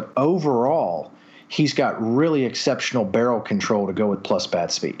miss, but overall, he's got really exceptional barrel control to go with plus bat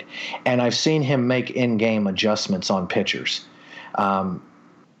speed. And I've seen him make in-game adjustments on pitchers, and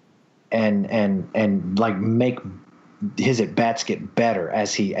like make his at-bats get better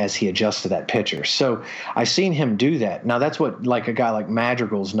as he adjusts to that pitcher. So I've seen him do that. Now that's what like a guy like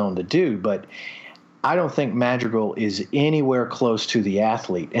Madrigal is known to do, but I don't think Madrigal is anywhere close to the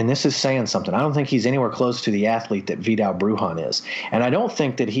athlete. And this is saying something. I don't think he's anywhere close to the athlete that Vidal Brujan is. And I don't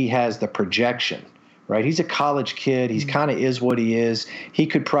think that he has the projection, right? He's a college kid. He's kind of is what he is. He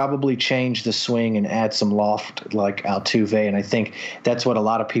could probably change the swing and add some loft like Altuve. And I think that's what a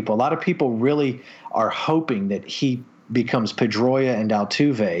lot of people really are hoping that he becomes Pedroia and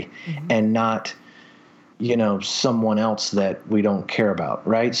Altuve and not, someone else that we don't care about,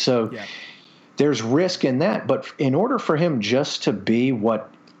 right? So there's risk in that. But in order for him just to be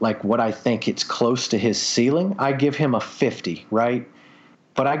what I think it's close to his ceiling, I give him a 50, right?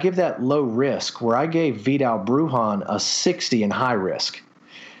 But I give that low risk where I gave Vidal Brujan a 60 in high risk.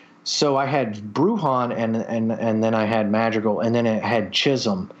 So I had Brujan and then I had Madrigal and then I had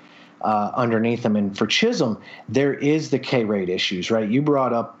Chisholm underneath them. And for Chisholm, there is the K rate issues, right? You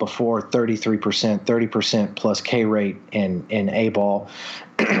brought up before 33%, 30% plus K rate in A ball.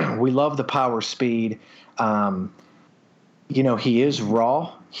 We love the power speed. He is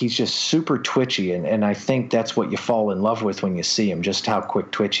raw. He's just super twitchy. And I think that's what you fall in love with when you see him, just how quick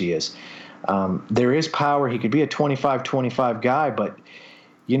twitch he is. There is power. He could be a 25-25 guy, but,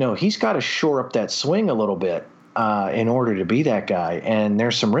 he's got to shore up that swing a little bit in order to be that guy. And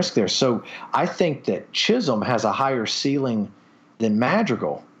there's some risk there. So I think that Chisholm has a higher ceiling than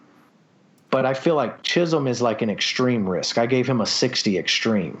Madrigal. but I feel like Chisholm is like an extreme risk. I gave him a 60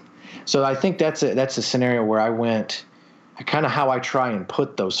 extreme. So I think that's a scenario where I went kind of how I try and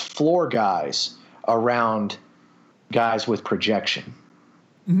put those floor guys around guys with projection.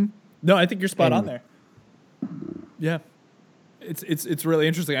 Mm-hmm. No, I think you're spot on there. Yeah. It's really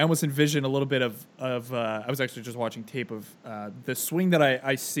interesting. I almost envision a little bit of I was actually just watching tape of the swing that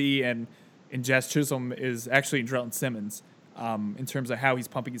I see and in Jazz Chisholm is actually in Drelton Simmons in terms of how he's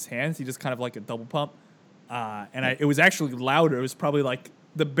pumping his hands. He just kind of like a double pump. It was actually louder. It was probably like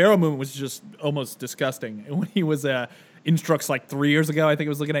the barrel movement was just almost disgusting. And when he was instructs like 3 years ago, I think I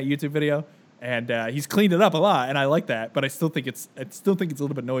was looking at a YouTube video, and he's cleaned it up a lot, and I like that. But I still think it's a little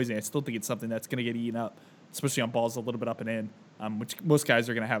bit noisy. I still think it's something that's going to get eaten up, especially on balls a little bit up and in, which most guys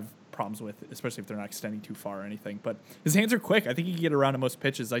are going to have problems with, especially if they're not extending too far or anything. But his hands are quick. I think he can get around to most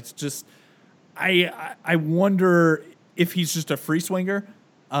pitches. I wonder if he's just a free swinger.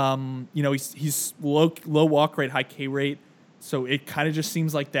 He's low walk rate, high K rate. So it kind of just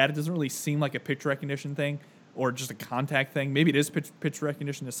seems like that. It doesn't really seem like a pitch recognition thing or just a contact thing. Maybe it is pitch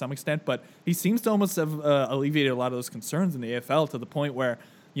recognition to some extent, but he seems to almost have alleviated a lot of those concerns in the AFL to the point where,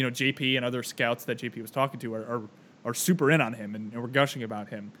 JP and other scouts that JP was talking to are super in on him and we're gushing about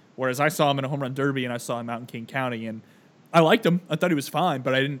him. Whereas I saw him in a home run derby and I saw him out in King County and I liked him. I thought he was fine,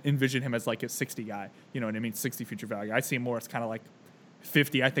 but I didn't envision him as like a 60 guy. You know what I mean? 60 future value. I see him more as kind of like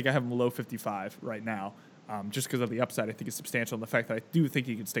 50. I think I have him low 55 right now. Just because of the upside, I think is substantial. And the fact that I do think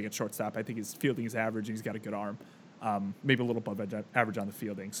he can stay at shortstop. I think his fielding is average and he's got a good arm. Maybe a little above average on the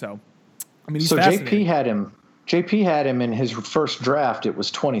fielding. So, I mean, he's JP had him in his first draft. It was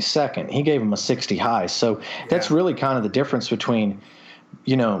 22nd. He gave him a 60 high. So that's really kind of the difference between,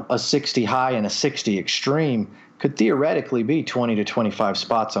 a 60 high and a 60 extreme could theoretically be 20 to 25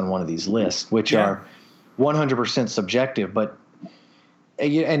 spots on one of these lists, which are 100% subjective. But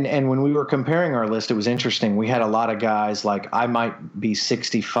and when we were comparing our list, it was interesting. We had a lot of guys like I might be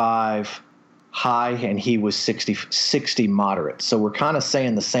 65 high and he was 60 moderate. So we're kind of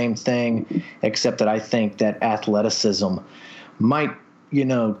saying the same thing, except that I think that athleticism might,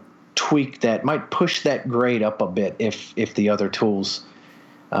 tweak that, might push that grade up a bit if the other tools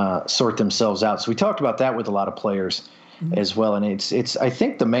sort themselves out. So we talked about that with a lot of players as well. And it's I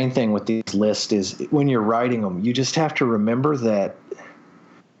think the main thing with these lists is when you're writing them, you just have to remember that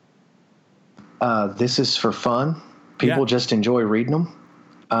this is for fun. People just enjoy reading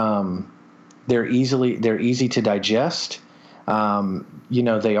them. They're easy to digest. They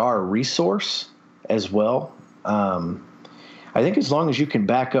are a resource as well. I think as long as you can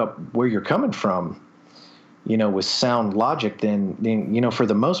back up where you're coming from, with sound logic, then for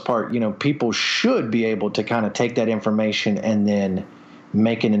the most part, people should be able to kind of take that information and then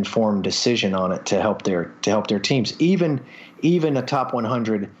make an informed decision on it to help their teams. Even a top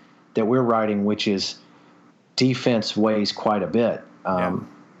 100 that we're writing, which is defense weighs quite a bit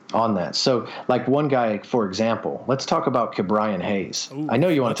on that. So like one guy, for example, let's talk about Ke'Bryan Hayes. Ooh, I know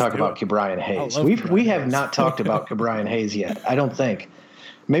you want to talk about Ke'Bryan Hayes. We have not talked about Ke'Bryan Hayes yet. I don't think.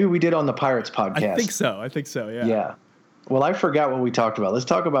 Maybe we did on the Pirates podcast. I think so. Yeah. Yeah. Well, I forgot what we talked about. Let's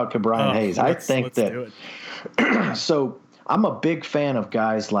talk about Ke'Bryan Hayes. I think that. So I'm a big fan of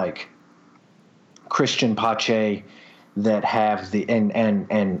guys like Cristian Pache that have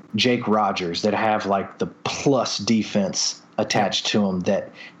and Jake Rogers that have like the plus defense attached to them.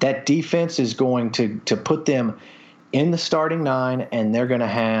 That defense is going to put them in the starting nine, and they're going to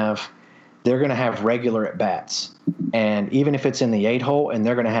have regular at bats. And even if it's in the 8-hole, and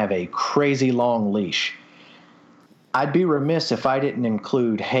they're going to have a crazy long leash. I'd be remiss if I didn't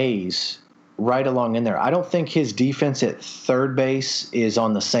include Hayes right along in there. I don't think his defense at third base is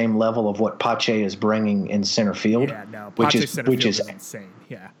on the same level of what Pache is bringing in center field. Yeah, no, Pache's center field is insane.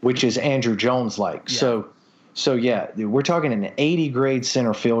 Yeah, which is Andrew Jones like. Yeah. So yeah, we're talking an 80 grade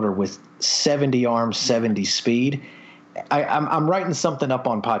center fielder with 70 arms, 70 speed. I'm writing something up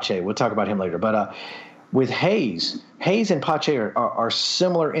on Pache. We'll talk about him later. But with Hayes and Pache are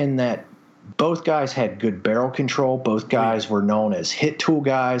similar in that both guys had good barrel control. Both guys were known as hit tool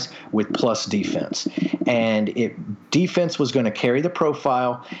guys with plus defense. And defense was going to carry the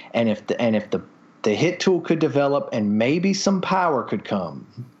profile, and if the hit tool could develop and maybe some power could come,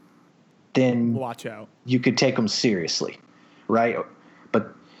 then watch out. You could take them seriously, right?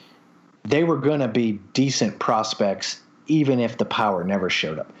 But they were going to be decent prospects even if the power never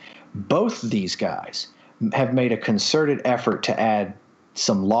showed up. Both these guys have made a concerted effort to add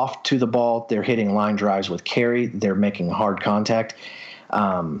some loft to the ball. They're hitting line drives with carry. They're making hard contact.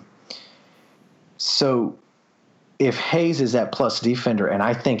 So if Hayes is that plus defender, and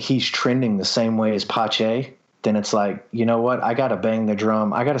I think he's trending the same way as Pache, then it's like, you know what? I got to bang the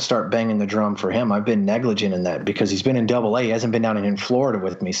drum. I got to start banging the drum for him. I've been negligent in that because he's been in Double-A. He hasn't been down in Florida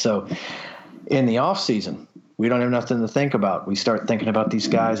with me. So in the off season, we don't have nothing to think about. We start thinking about these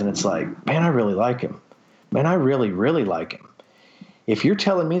guys, and it's like, man, I really like him. Man, I really, really like him. If you're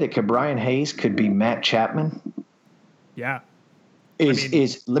telling me that Ke'Bryan Hayes could be Matt Chapman, yeah.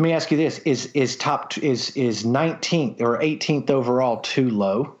 Let me ask you this: is 19th or 18th overall too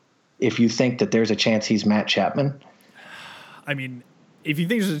low? If you think that there's a chance he's Matt Chapman, I mean, if you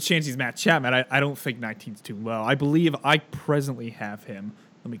think there's a chance he's Matt Chapman, I don't think 19's too low. I believe I presently have him.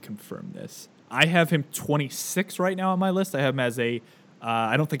 Let me confirm this. I have him 26 right now on my list. I have him as a.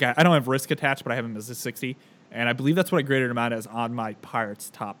 I don't have risk attached, but I have him as a 60, and I believe that's what I graded him out as on my Pirates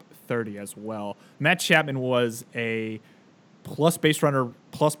top 30 as well. Matt Chapman was a plus base runner,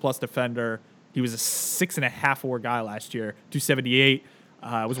 plus defender. He was a 6.5 WAR guy last year, 278.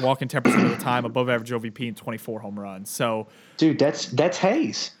 Was walking 10% of the time, above average OVP, and 24 home runs. So, dude, that's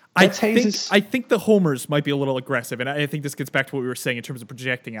Hayes. I think the homers might be a little aggressive, and I think this gets back to what we were saying in terms of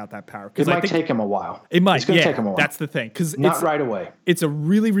projecting out that power. It might take him a while. It might. It's going to take him a while. That's the thing, because not right away. It's a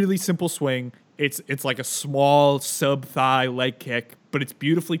really, really simple swing. It's like a small sub thigh leg kick, but it's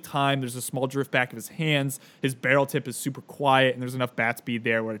beautifully timed. There's a small drift back of his hands. His barrel tip is super quiet, and there's enough bat speed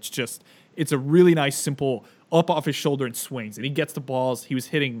there where it's a really nice, simple up off his shoulder and swings, and he gets the balls. He was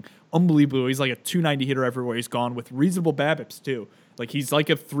hitting unbelievable. He's like a 290 hitter everywhere he's gone with reasonable BABIPs too. Like he's like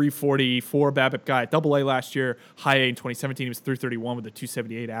a 344 BABIP guy at Double-A last year, high A in 2017. He was 331 with a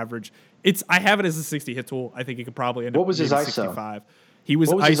 278 average. I have it as a 60 hit tool. I think he could probably end up his ISO? 65. He was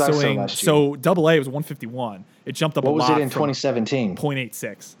ISOing, so Double-A was 151. It jumped up a lot. What was it in 2017?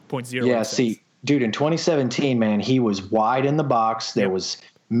 0.86, 0.086. Yeah, see, dude, in 2017, man, he was wide in the box. There was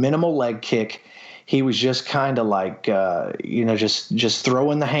minimal leg kick. He was just kind of like, just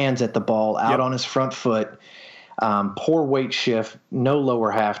throwing the hands at the ball out on his front foot. Poor weight shift, no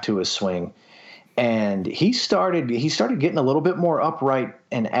lower half to his swing. And he started getting a little bit more upright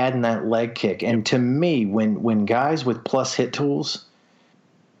and adding that leg kick. And to me, when guys with plus hit tools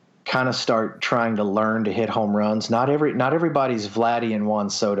kind of start trying to learn to hit home runs, not everybody's Vladdy and Juan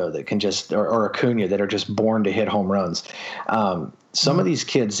Soto that can just, or Acuna that are just born to hit home runs. Some of these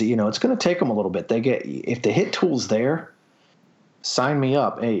kids, it's going to take them a little bit. If the hit tool's there, sign me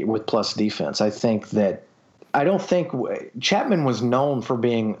up with plus defense. I don't think Chapman was known for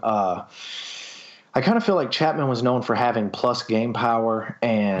being, I kind of feel like Chapman was known for having plus game power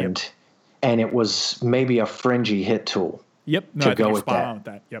and it was maybe a fringy hit tool. Yep. No, to I go think with spot that. on with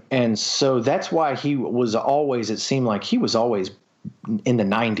that. Yep. And so that's why it seemed like he was always in the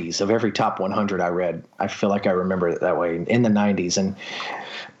 90s of every top 100 I read. I feel like I remember it that way, in the 90s. And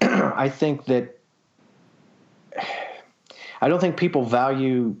I think that I don't think people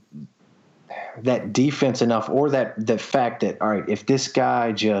value that defense enough, or the fact that, all right, if this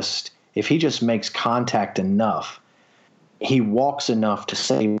guy if he just makes contact enough, he walks enough to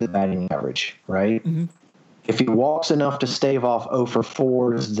save the batting average, right? Mm-hmm. If he walks enough to stave off 0 for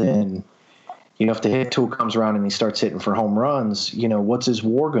 4s, then, if the hit tool comes around and he starts hitting for home runs, what's his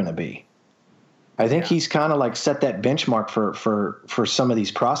WAR going to be? I think he's kind of like set that benchmark for some of these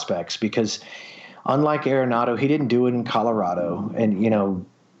prospects, because unlike Arenado, he didn't do it in Colorado, and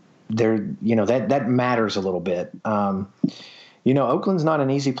that matters a little bit. Oakland's not an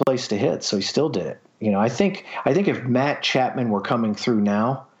easy place to hit, so he still did it. I think if Matt Chapman were coming through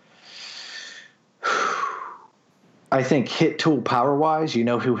now, I think hit tool power wise,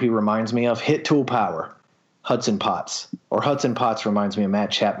 who he reminds me of? Hit tool power, Hudson Potts. Or Hudson Potts reminds me of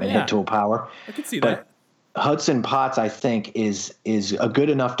Matt Chapman, hit tool power. I can see but that. Hudson Potts, I think, is a good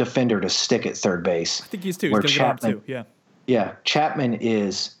enough defender to stick at third base. I think he's too. He's going to get on too. Yeah. Yeah. Chapman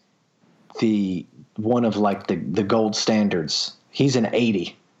is the one of like the gold standards. He's an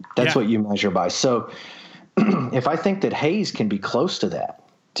 80. That's what you measure by. So if I think that Hayes can be close to that,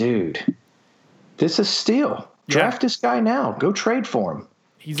 dude, this is steal. Draft this guy now. Go trade for him.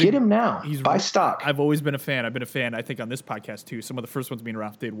 Get him now. Buy stock. I've always been a fan. I've been a fan, I think, on this podcast, too. Some of the first ones me and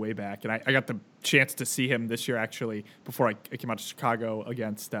Ralph did way back. And I got the chance to see him this year, actually, before I came out to Chicago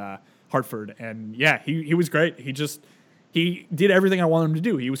against Hartford. And, he was great. He did everything I wanted him to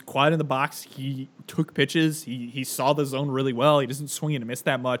do. He was quiet in the box. He took pitches. He saw the zone really well. He doesn't swing and miss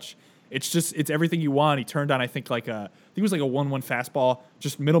that much. It's everything you want. He turned on, I think it was like a 1-1 fastball,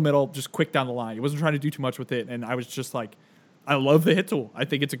 just middle, just quick down the line. He wasn't trying to do too much with it, and I was just like, I love the hit tool. I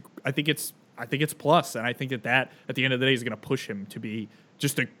think it's plus, and I think that at the end of the day is going to push him to be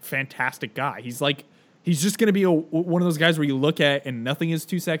just a fantastic guy. He's just going to be one of those guys where you look at and nothing is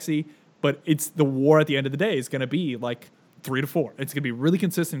too sexy, but it's the WAR at the end of the day is going to be like 3 to 4. It's going to be really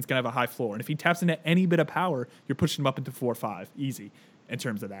consistent. It's going to have a high floor. And if he taps into any bit of power, you're pushing him up into 4 or 5 easy in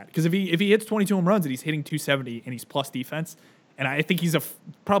terms of that. Because if he hits 22 home runs and he's hitting 270 and he's plus defense, and I think he's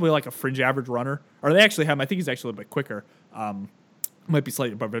probably like a fringe average runner, or they actually have him. I think he's actually a little bit quicker. Might be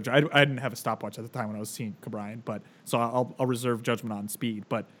slightly above average. I didn't have a stopwatch at the time when I was seeing O'Brien, but so I'll reserve judgment on speed.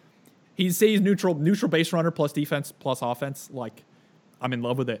 But he's neutral base runner plus defense plus offense. Like, I'm in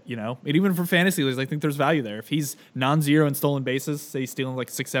love with it, And even for fantasy leagues, I think there's value there. If he's non-zero in stolen bases, say he's stealing like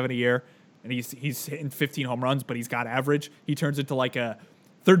 6-7 a year, and he's hitting 15 home runs, but he's got average, he turns into like a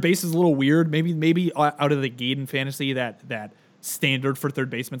third base is a little weird. Maybe out of the gate in fantasy that standard for third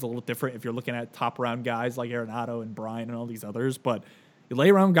baseman's a little different if you're looking at top round guys like Arenado and Bryan and all these others. But you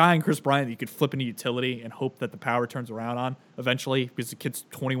lay around guy and Chris Bryant that you could flip into utility and hope that the power turns around on eventually, because the kid's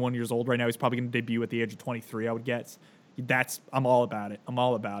 21 years old right now. He's probably going to debut at the age of 23, I would guess. I'm all about it.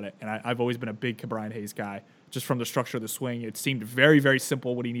 And I've always been a big Brian Hayes guy, just from the structure of the swing. It seemed very, very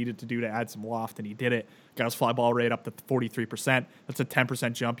simple what he needed to do to add some loft, and he did it. Got his fly ball rate up to 43%. That's a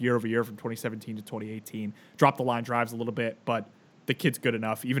 10% jump year over year from 2017 to 2018. Dropped the line drives a little bit, but the kid's good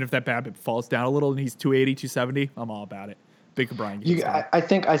enough. Even if that BABIP falls down a little and he's 280, 270, I'm all about it. Big Brian. I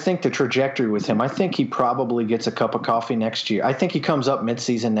think the trajectory with him, I think he probably gets a cup of coffee next year. I think he comes up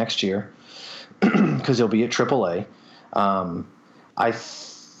midseason next year because he'll be at AAA. I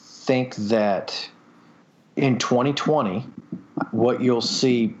think that in 2020, what you'll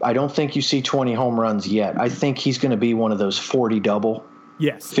see, I don't think you see 20 home runs yet. I think he's going to be one of those 40 double,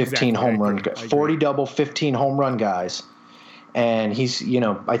 15 home run, 40 double, 15 home run guys. And he's,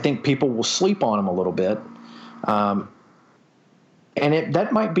 I think people will sleep on him a little bit. And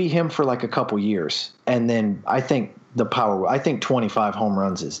that might be him for like a couple years. And then I think 25 home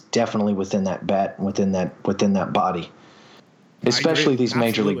runs is definitely within that bat, within that body. Especially these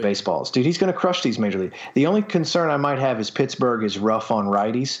Major League Baseballs. Dude, he's going to crush these Major League. The only concern I might have is Pittsburgh is rough on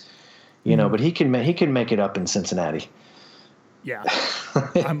righties, but he can make it up in Cincinnati. Yeah.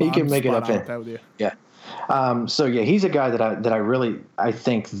 He can make it up in. That with you. Yeah. He's a guy that I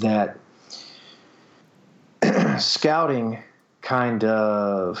think that scouting kind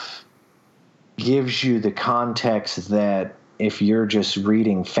of gives you the context that if you're just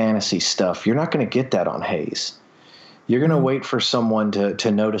reading fantasy stuff, you're not going to get that on Hayes. You're going to wait for someone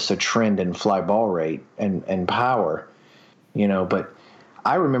to notice a trend in fly ball rate and power, but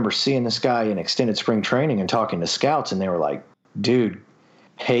I remember seeing this guy in extended spring training and talking to scouts, and they were like, dude,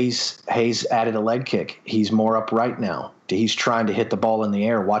 Hayes added a leg kick. He's more upright now. He's trying to hit the ball in the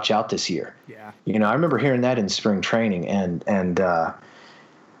air. Watch out this year. Yeah. I remember hearing that in spring training, and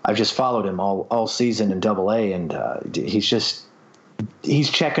I've just followed him all season in Double-A, and he's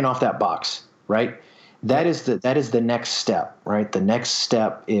checking off that box, right? That is the next step, right? The next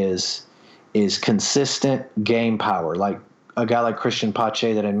step is consistent game power. Like a guy like Cristian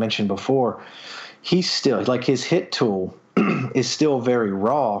Pache that I mentioned before, he's still like his hit tool is still very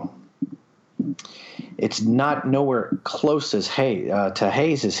raw. It's not nowhere close as to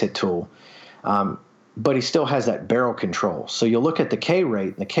Hayes' hit tool, but he still has that barrel control. So you look at the K rate,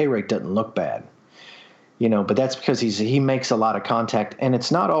 and the K rate doesn't look bad, but that's because he makes a lot of contact, and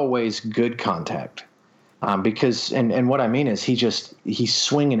it's not always good contact. Because what I mean is he's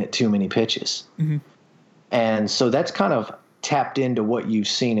swinging at too many pitches. Mm-hmm. And so that's kind of tapped into what you've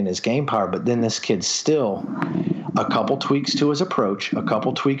seen in his game power. But then this kid's still a couple tweaks to his approach, a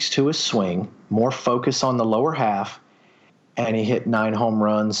couple tweaks to his swing, more focus on the lower half, and he hit 9 home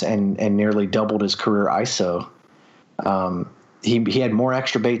runs and nearly doubled his career ISO. He had more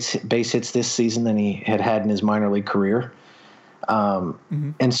extra base hits this season than he had in his minor league career.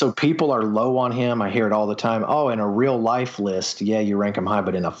 And so people are low on him. I hear it all the time. Oh, in a real life list, yeah, you rank him high,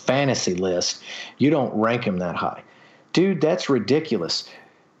 but in a fantasy list, you don't rank him that high. Dude, that's ridiculous.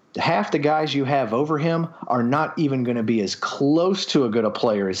 Half the guys you have over him are not even going to be as close to a good a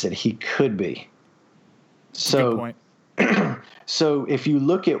player as that he could be. So, good point. So if you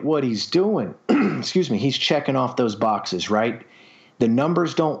look at what he's doing, he's checking off those boxes, right? The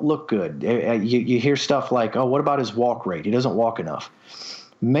numbers don't look good. You hear stuff like, oh, what about his walk rate? He doesn't walk enough.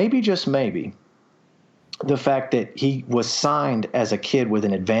 Maybe, just maybe, the fact that he was signed as a kid with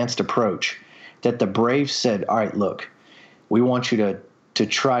an advanced approach, that the Braves said, all right, look, we want you to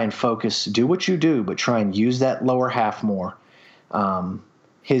try and focus, do what you do, but try and use that lower half more.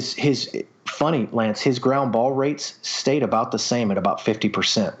 Funny, Lance, his ground ball rates stayed about the same at about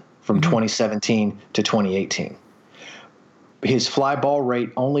 50% from 2017 to 2018. His fly ball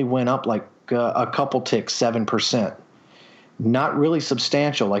rate only went up like a couple ticks, 7%. Not really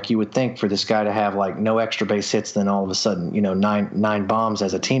substantial, like you would think for this guy to have like no extra base hits, then all of a sudden, 9 bombs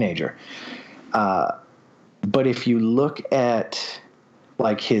as a teenager. But if you look at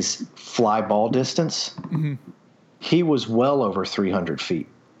like his fly ball distance, he was well over 300 feet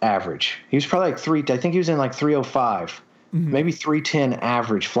average. He was probably like I think he was in like 305, maybe 310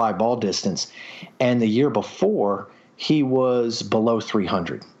 average fly ball distance. And the year before, he was below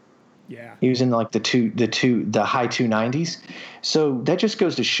 300. Yeah. He was in like the high 290s. So that just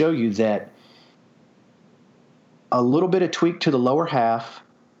goes to show you that a little bit of tweak to the lower half,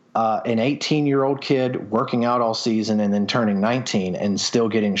 an 18-year-old kid working out all season and then turning 19 and still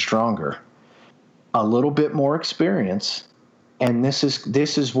getting stronger, a little bit more experience, and this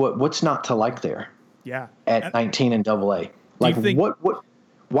is what's not to like there. Yeah. At 19 and AA. Like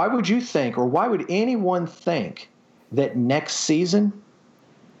why would you think, or why would anyone think that next season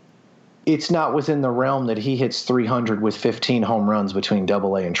it's not within the realm that he hits 300 with 15 home runs between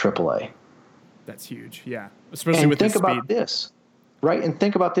AA and AAA? That's huge. Yeah. Especially with his speed. And think about this. Right? And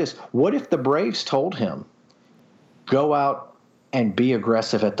think about this. What if the Braves told him, go out and be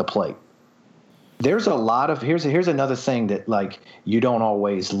aggressive at the plate? There's a lot of – here's another thing that, like, you don't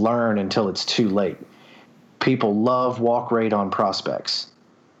always learn until it's too late. People love walk rate on prospects.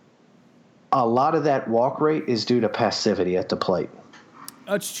 A lot of that walk rate is due to passivity at the plate.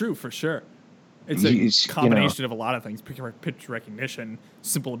 That's true for sure. It's a combination of a lot of things. Pitch recognition,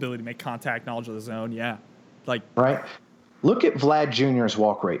 simple ability to make contact, knowledge of the zone. Yeah. Like – right. Look at Vlad Jr.'s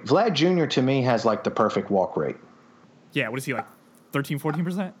walk rate. Vlad Jr. to me has like the perfect walk rate. Yeah, what is he, like 13,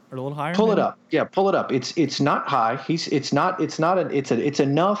 14% or a little higher? Pull it up. Yeah, pull it up. It's not high. It's enough that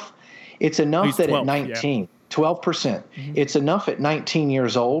 12, at 19, 12%. It's enough at 19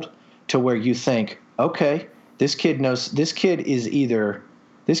 years old to where you think, okay, this kid knows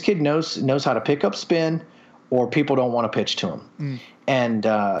how to pick up spin, or people don't want to pitch to him. And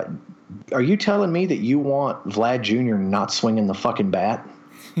are you telling me that you want Vlad Jr. not swinging the fucking bat?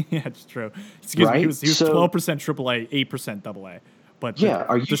 Yeah, it's true. Excuse me, he was 12% AAA, 8% AA. But yeah,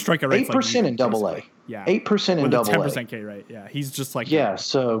 the strikeout rate's 8% in AA? Yeah, 8% in with AA. With a 10% K rate. Yeah, he's just like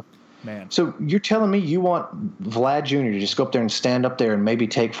So man. So you're telling me you want Vlad Jr. to just go up there and stand up there and maybe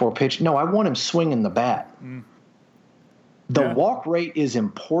take 4 pitches? No, I want him swinging the bat. The walk rate is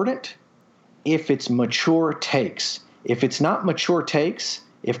important if it's mature takes. If it's not mature takes,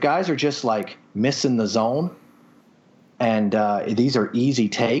 if guys are just like missing the zone and these are easy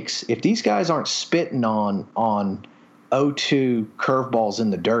takes, if these guys aren't spitting on 0-2 curveballs in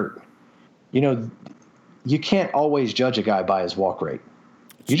the dirt, you can't always judge a guy by his walk rate.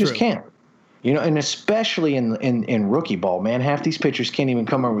 You just can't. And especially in rookie ball, man, half these pitchers can't even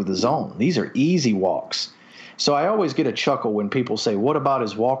come over the zone. These are easy walks. So I always get a chuckle when people say, what about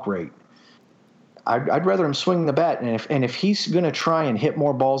his walk rate? I'd rather him swing the bat, and if he's going to try and hit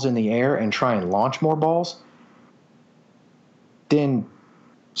more balls in the air and try and launch more balls, then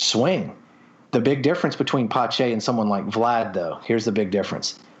swing. The big difference between Pache and someone like Vlad, though, here's the big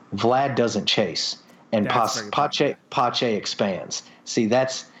difference. Vlad doesn't chase, and Pache expands. See,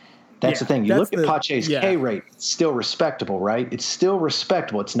 that's the thing. You look at Pache's K rate, it's still respectable, right? It's still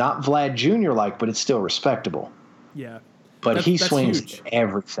respectable. It's not Vlad Jr. like, but it's still respectable. Yeah. But he swings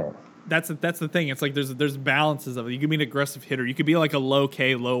everything. That's the thing. It's like there's balances of it. You can be an aggressive hitter. You could be like a low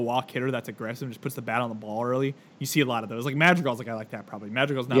K, low walk hitter that's aggressive and just puts the bat on the ball early. You see a lot of those. Like Madrigal's a guy like that probably.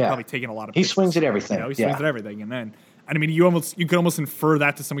 Madrigal's not probably taking a lot of pitches. He swings at everything. He swings at everything. And then, I mean, you could almost infer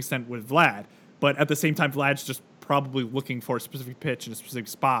that to some extent with Vlad. But at the same time, Vlad's just probably looking for a specific pitch in a specific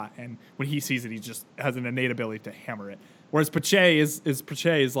spot. And when he sees it, he just has an innate ability to hammer it. Whereas Pache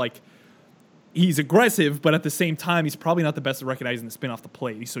is like, he's aggressive, but at the same time, he's probably not the best at recognizing the spin off the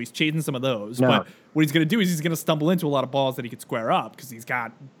plate. So he's chasing some of those. No. But what he's going to do is he's going to stumble into a lot of balls that he could square up because he's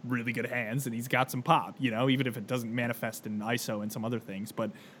got really good hands and he's got some pop, even if it doesn't manifest in ISO and some other things.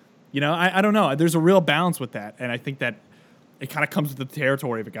 But, I don't know. There's a real balance with that. And I think that it kind of comes with the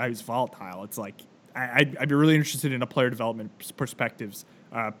territory of a guy who's volatile. It's like, I'd be really interested in a player development perspectives,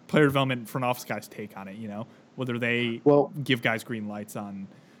 player development front office guys' take on it, whether they give guys green lights on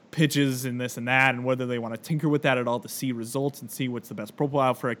pitches and this and that, and whether they want to tinker with that at all to see results and see what's the best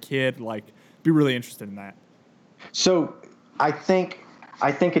profile for a kid. Like, be really interested in that. So I think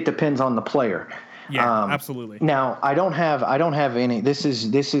it depends on the player. Yeah, absolutely. Now I don't have any. This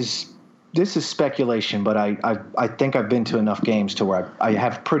is speculation, but I think I've been to enough games to where I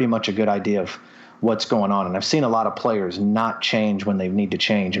have pretty much a good idea of what's going on, and I've seen a lot of players not change when they need to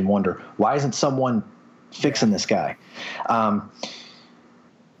change and wonder, why isn't someone fixing this guy?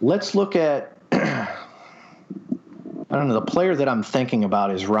 Let's look at, I don't know, the player that I'm thinking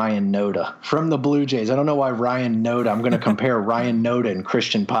about is Ryan Noda from the Blue Jays. I don't know why Ryan Noda. I'm going to compare Ryan Noda and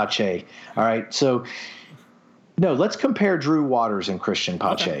Cristian Pache. All right. So, no, let's compare Drew Waters and Cristian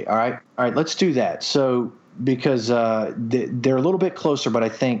Pache. Okay. All right. Let's do that. So because they're a little bit closer, but I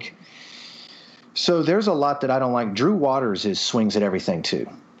think so. There's a lot that I don't like. Drew Waters swings at everything too.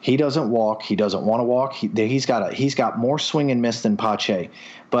 He doesn't walk. He doesn't want to walk. He's got more swing and miss than Pache,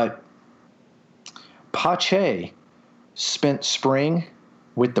 but Pache spent spring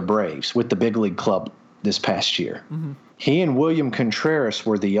with the Braves, with the big league club this past year. Mm-hmm. He and William Contreras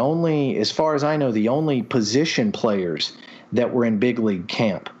were the only, as far as I know, the only position players that were in big league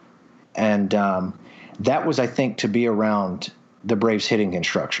camp. And that was, I think, to be around the Braves hitting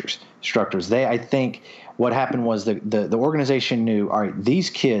instructors. I think what happened was the organization knew, all right, these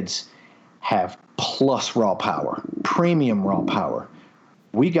kids have plus raw power, premium raw power.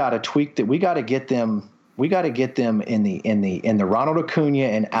 We got to tweak that. We got to get them in the Ronald Acuna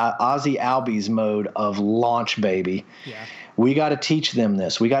and Ozzie Albies mode of launch, baby. Yeah. We got to teach them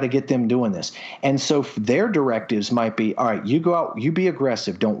this. We got to get them doing this. And so their directives might be, all right, you go out, you be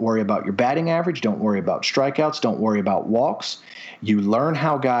aggressive. Don't worry about your batting average. Don't worry about strikeouts. Don't worry about walks. You learn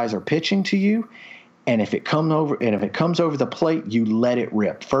how guys are pitching to you. And if it comes over the plate, you let it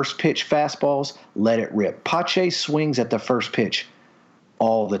rip. First pitch fastballs, let it rip. Pache swings at the first pitch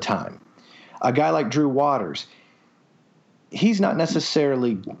all the time. A guy like Drew Waters, he's not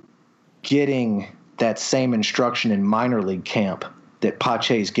necessarily getting that same instruction in minor league camp that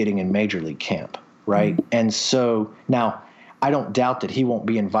Pache is getting in major league camp, right? Mm-hmm. And so now I don't doubt that he won't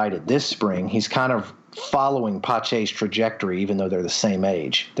be invited this spring. He's kind of following Pache's trajectory, even though they're the same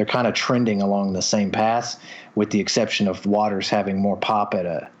age. They're kind of trending along the same path, with the exception of Waters having more pop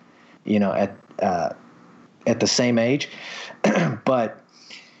at the same age. But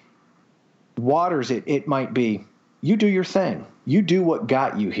Waters, it might be, you do your thing. You do what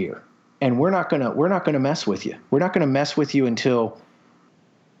got you here. And we're not gonna mess with you. We're not gonna mess with you until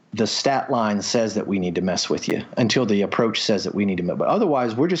the stat line says that we need to mess with you, until the approach says that we need to mess. But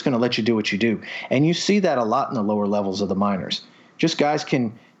otherwise, we're just gonna let you do what you do. And you see that a lot in the lower levels of the minors. Just guys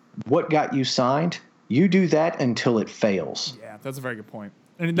what got you signed, you do that until it fails. Yeah, that's a very good point.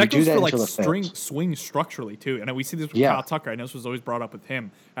 And that goes for like swing structurally too. And we see this with Kyle Tucker. I know this was always brought up with him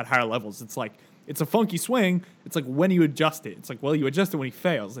at higher levels. It's like, it's a funky swing. It's like when you adjust it. It's like, well, you adjust it when he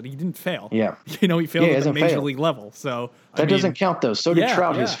fails, and he didn't fail. Yeah. He failed at the major league level. So that doesn't count though. So did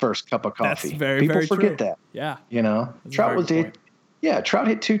Trout his first cup of coffee. That's very, people very forget true. that. Yeah. Trout hit. Yeah, Trout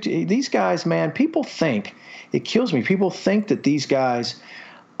hit two. These guys, man, people think, it kills me. People think that these guys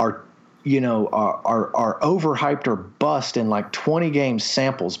are overhyped or bust in like 20 game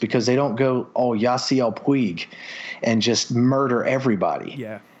samples because they don't go all Yasiel Puig and just murder everybody.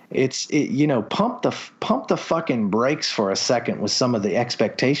 Yeah. Pump the fucking brakes for a second with some of the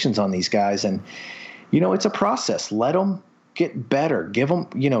expectations on these guys. And, it's a process. Let them get better. Give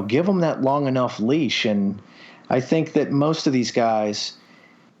them that long enough leash. And I think that most of these guys,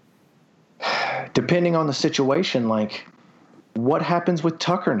 depending on the situation, like what happens with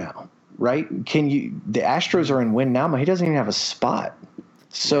Tucker now, right? The Astros are in win now, but he doesn't even have a spot.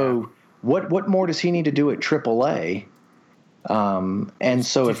 So what more does he need to do at AAA? And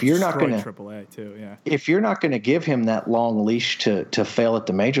so if you're not going to AAA too, yeah. If you're not going to give him that long leash to fail at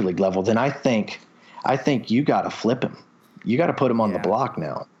the major league level, then I think you got to flip him. You got to put him on the block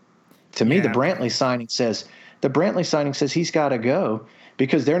now. To me, the Brantley signing says he's got to go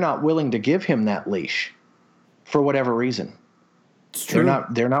because they're not willing to give him that leash for whatever reason. It's true.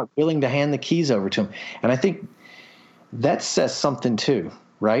 They're not willing to hand the keys over to him. And I think that says something too,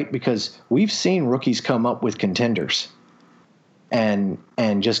 right? Because we've seen rookies come up with contenders and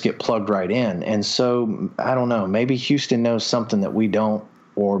just get plugged right in. And so I don't know, maybe Houston knows something that we don't,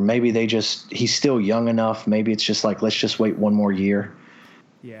 or maybe he's still young enough. Maybe it's just like, let's just wait one more year.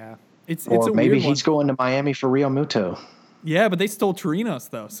 Yeah. Or maybe he's going to Miami for Real Muto. Yeah, but they stole Chirinos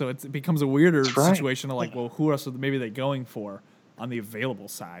though. So it becomes a weirder situation of like, well, who else are maybe they going for on the available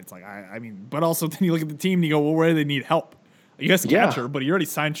side? It's like, I mean, but also then you look at the team and you go, well, where do they need help? You guys catcher, but you already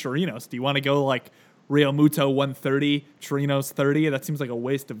signed Chirinos. Do you want to go like Real Muto 130, Chirinos 30? That seems like a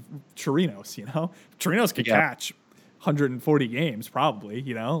waste of Chirinos, Chirinos could catch 140 games probably,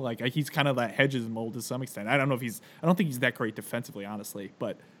 like he's kind of that Hedges mold to some extent. I don't think he's that great defensively, honestly,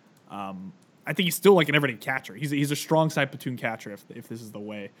 but I think he's still like an everyday catcher. He's a strong side platoon catcher if this is the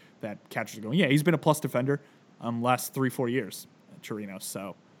way that catchers are going. Yeah, he's been a plus defender last 3-4 years, Chirinos.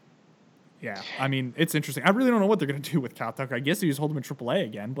 So yeah, I mean, it's interesting. I really don't know what they're going to do with Kyle Tucker. I guess they just hold him in AAA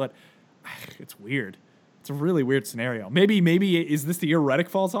again, but it's weird. It's a really weird scenario. Maybe is this the year Reddick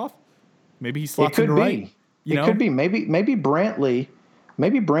falls off? Maybe he slots into right. It could be. Maybe Brantley.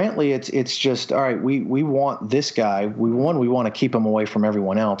 Maybe Brantley. It's just all right. We want this guy. We want to keep him away from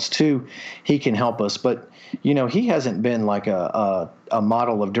everyone else. 2, he can help us. But he hasn't been like a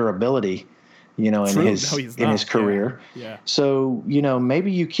model of durability in True. his career. Yeah. So,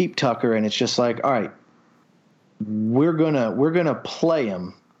 maybe you keep Tucker and it's just like, all right, we're gonna play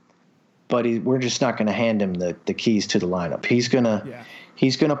him, but we're just not going to hand him the keys to the lineup. He's going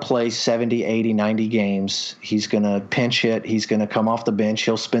to play 70, 80, 90 games. He's going to pinch hit. He's going to come off the bench.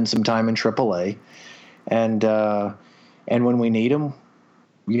 He'll spend some time in AAA. And when we need him,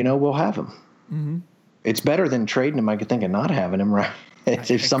 we'll have him. Mm-hmm. It's better than trading him, I could think, of not having him, right?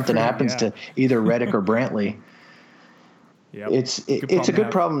 If something happens to either Reddick or Brantley. Yep. It's a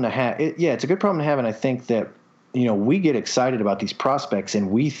good problem to have. It's a good problem to have, and I think that we get excited about these prospects, and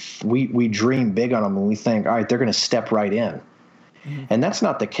we dream big on them, and we think, all right, they're going to step right in, and that's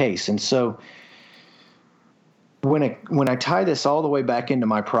not the case. And so when I tie this all the way back into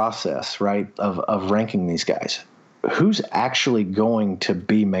my process, right, of ranking these guys, who's actually going to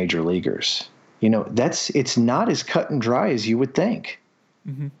be major leaguers? It's not as cut and dry as you would think.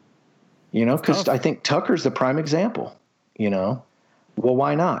 Mm-hmm. Because I think Tucker's the prime example. Well,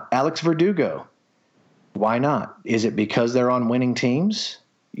 why not? Alex Verdugo. Why not? Is it because they're on winning teams?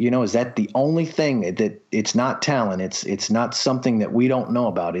 Is that the only thing that it's not talent? It's not something that we don't know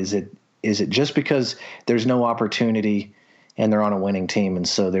about. Is it just because there's no opportunity and they're on a winning team, and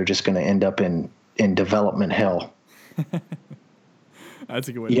so they're just going to end up in development hell? That's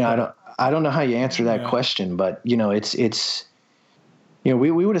a good way. Yeah, I don't know how you answer that question, but it's.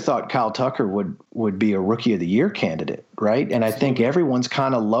 We would have thought Kyle Tucker would be a Rookie of the Year candidate, right? And I think everyone's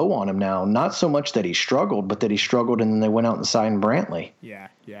kind of low on him now. Not so much that he struggled, but that he struggled and then they went out and signed Brantley. Yeah.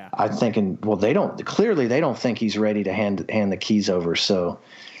 I'm thinking, well, they don't think he's ready to hand the keys over. So,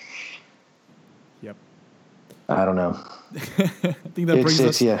 yep. I don't know. I think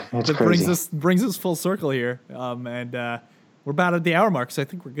that brings us full circle here, and we're about at the hour mark, so I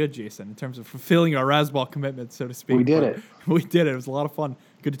think we're good, Jason, in terms of fulfilling our Razzball commitment, so to speak. We did it. We did it. It was a lot of fun.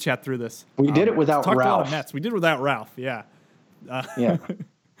 Good to chat through this. We did it without Ralph. Ralph. A lot of Mets. We did it without Ralph, yeah. Yeah.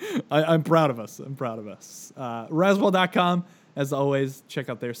 I'm proud of us. Razzball.com, as always. Check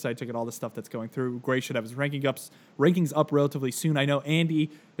out their site. Check out all the stuff that's going through. Gray should have his rankings up relatively soon. I know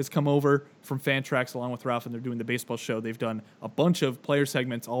Andy has come over from Fantrax along with Ralph, and they're doing the baseball show. They've done a bunch of player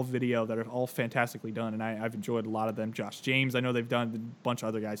segments, all video, that are all fantastically done, and I've enjoyed a lot of them. Josh James, I know they've done, a bunch of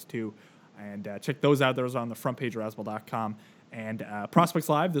other guys too. And check those out. Those are on the front page of Razzball.com. And Prospects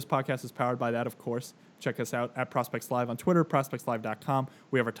Live, this podcast is powered by that, of course. Check us out at Prospects Live on Twitter, prospectslive.com.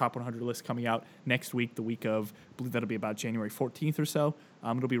 We have our top 100 list coming out next week, the week of, I believe that'll be about January 14th or so.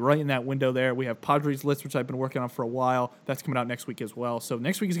 It'll be right in that window there. We have Padres list, which I've been working on for a while. That's coming out next week as well. So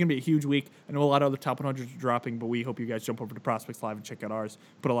next week is going to be a huge week. I know a lot of other top 100s are dropping, but we hope you guys jump over to Prospects Live and check out ours.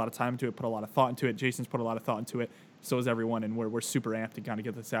 Put a lot of time into it, put a lot of thought into it. Jason's put a lot of thought into it. So is everyone, and we're super amped to kind of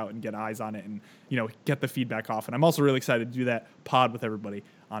get this out and get eyes on it and, get the feedback off. And I'm also really excited to do that pod with everybody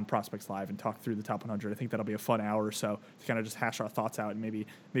on Prospects Live and talk through the top 100. I think that'll be a fun hour or so to kind of just hash our thoughts out and maybe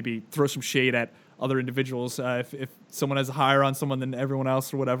throw some shade at other individuals if someone has a higher on someone than everyone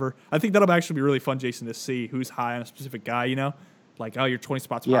else or whatever. I think that'll actually be really fun, Jason, to see who's high on a specific guy, Like, you're 20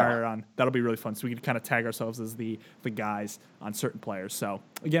 spots higher on. That'll be really fun. So we can kind of tag ourselves as the guys on certain players. So,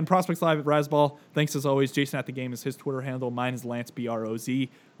 again, Prospects Live at Razzball. Thanks as always. Jason at the Game is his Twitter handle. Mine is Lance, BROZ,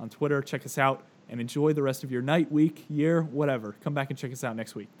 on Twitter. Check us out and enjoy the rest of your night, week, year, whatever. Come back and check us out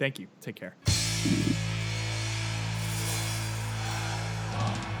next week. Thank you. Take care.